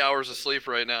 3 hours of sleep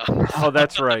right now. Oh,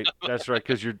 that's right. That's right,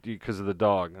 because of the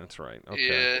dog. That's right.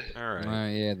 Okay. Yeah. All right.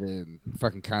 Yeah, the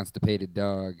fucking constipated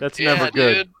dog. That's Yeah, never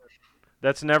good. dude.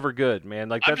 That's never good, man.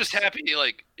 Like I'm that's just happy,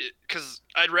 like, because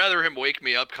I'd rather him wake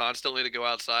me up constantly to go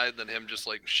outside than him just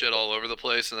like shit all over the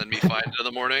place and then me find it in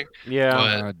the morning. yeah.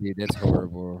 but- Oh, dude, that's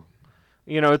horrible.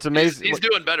 You know, it's amazing. He's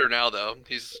doing better now, though.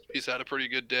 He's had a pretty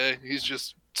good day. He's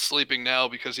just sleeping now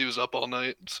because he was up all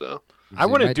night. So I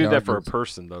See, wouldn't my do that dog for a is-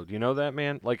 person, though. Do you know that,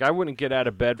 man? Like, I wouldn't get out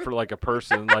of bed for like a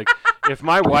person. Like, if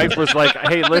my wife was like,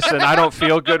 "Hey, listen, I don't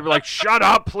feel good," I'd be like, "Shut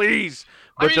up, please."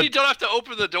 I mean, you don't have to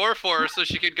open the door for her so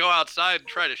she can go outside and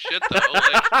try to shit, though.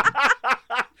 Like,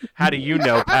 How do you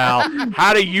know, pal?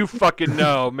 How do you fucking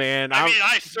know, man? I mean,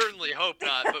 I certainly hope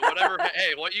not. But whatever.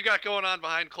 Hey, what you got going on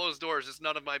behind closed doors is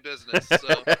none of my business.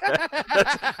 So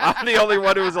I'm the only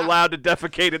one who was allowed to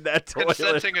defecate in that toilet.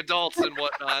 consenting adults and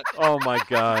whatnot. Oh my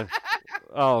god.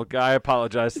 Oh, God, I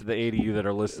apologize to the 80 of you that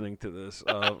are listening to this.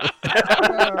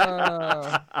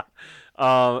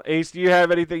 Ace, do you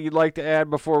have anything you'd like to add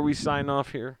before we sign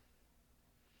off here?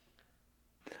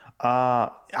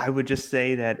 I would just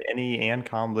say that any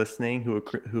ANCOM listening who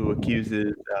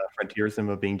accuses frontierism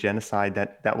of being genocide,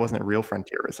 that wasn't real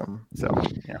frontierism. So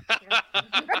yeah.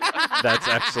 That's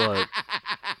excellent.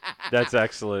 That's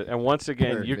excellent. And once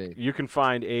again, Perfect. you can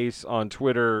find Ace on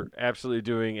Twitter, absolutely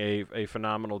doing a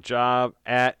phenomenal job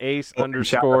at Ace Shout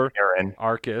underscore out to Aaron.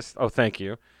 Arcist. Oh, thank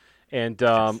you. And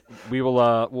we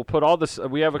will we'll put all this.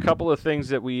 We have a couple of things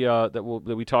that we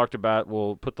talked about.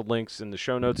 We'll put the links in the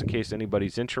show notes in case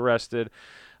anybody's interested.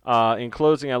 In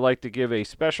closing, I'd like to give a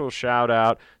special shout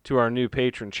out to our new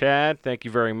patron Chad. Thank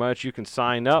you very much. You can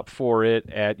sign up for it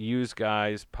at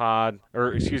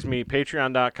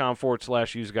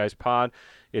patreon.com/useguyspod.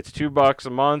 It's $2 a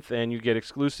month, and you get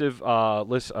exclusive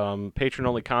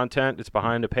patron-only content. It's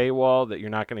behind a paywall that you're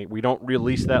not going to. We don't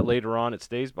release that later on. It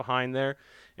stays behind there.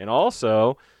 And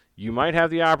also, you might have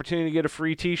the opportunity to get a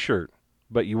free T-shirt,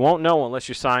 but you won't know unless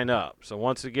you sign up. So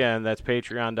once again, that's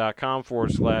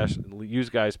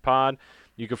patreon.com/useguyspod.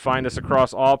 You can find us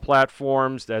across all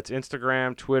platforms. That's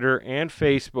Instagram, Twitter, and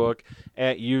Facebook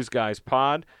at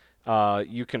useguyspod.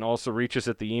 You can also reach us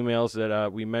at the emails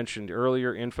that we mentioned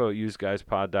earlier,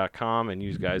 info@useguyspod.com and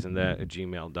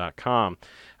useguysinThat@gmail.com.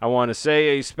 I want to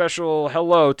say a special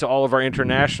hello to all of our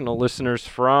international listeners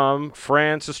from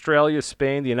France, Australia,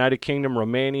 Spain, the United Kingdom,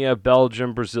 Romania,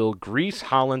 Belgium, Brazil, Greece,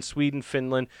 Holland, Sweden,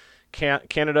 Finland,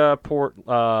 Canada,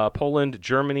 Poland,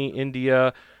 Germany,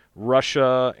 India,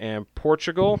 Russia, and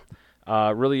Portugal.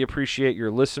 Really appreciate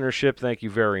your listenership. Thank you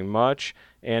very much.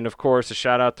 And, of course, a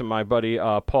shout-out to my buddy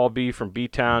Paul B. from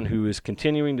B-Town, who is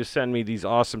continuing to send me these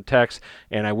awesome texts,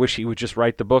 and I wish he would just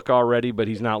write the book already, but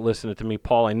he's not listening to me.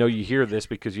 Paul, I know you hear this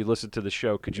because you listen to the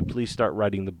show. Could you please start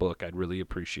writing the book? I'd really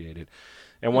appreciate it.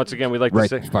 And once again, we'd like Write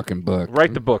to the say... fucking book.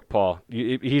 Write the book, Paul.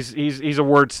 He's a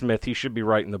wordsmith. He should be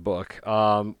writing the book.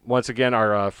 Once again,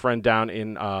 our friend down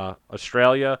in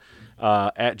Australia,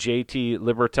 at JT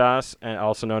Libertas, and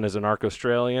also known as Anarch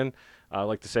Australian. I'd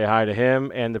like to say hi to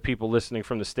him and the people listening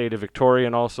from the state of Victoria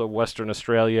and also Western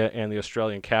Australia and the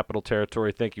Australian Capital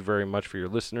Territory. Thank you very much for your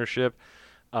listenership.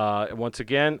 Once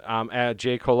again, I'm at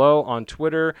J. Colo on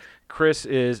Twitter. Chris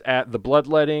is at The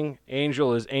Bloodletting.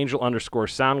 Angel is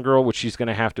Angel_SoundGirl, which she's going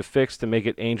to have to fix to make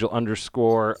it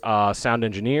Angel_Sound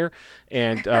Engineer.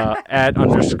 And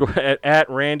at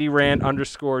Randy Rand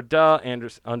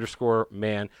 _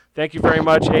 man. Thank you very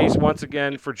much, Ace, once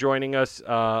again for joining us.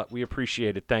 We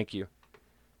appreciate it. Thank you.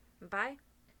 Bye.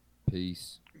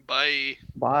 Peace. Bye.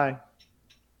 Bye.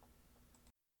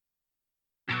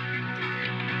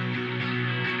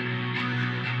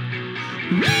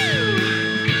 Woo!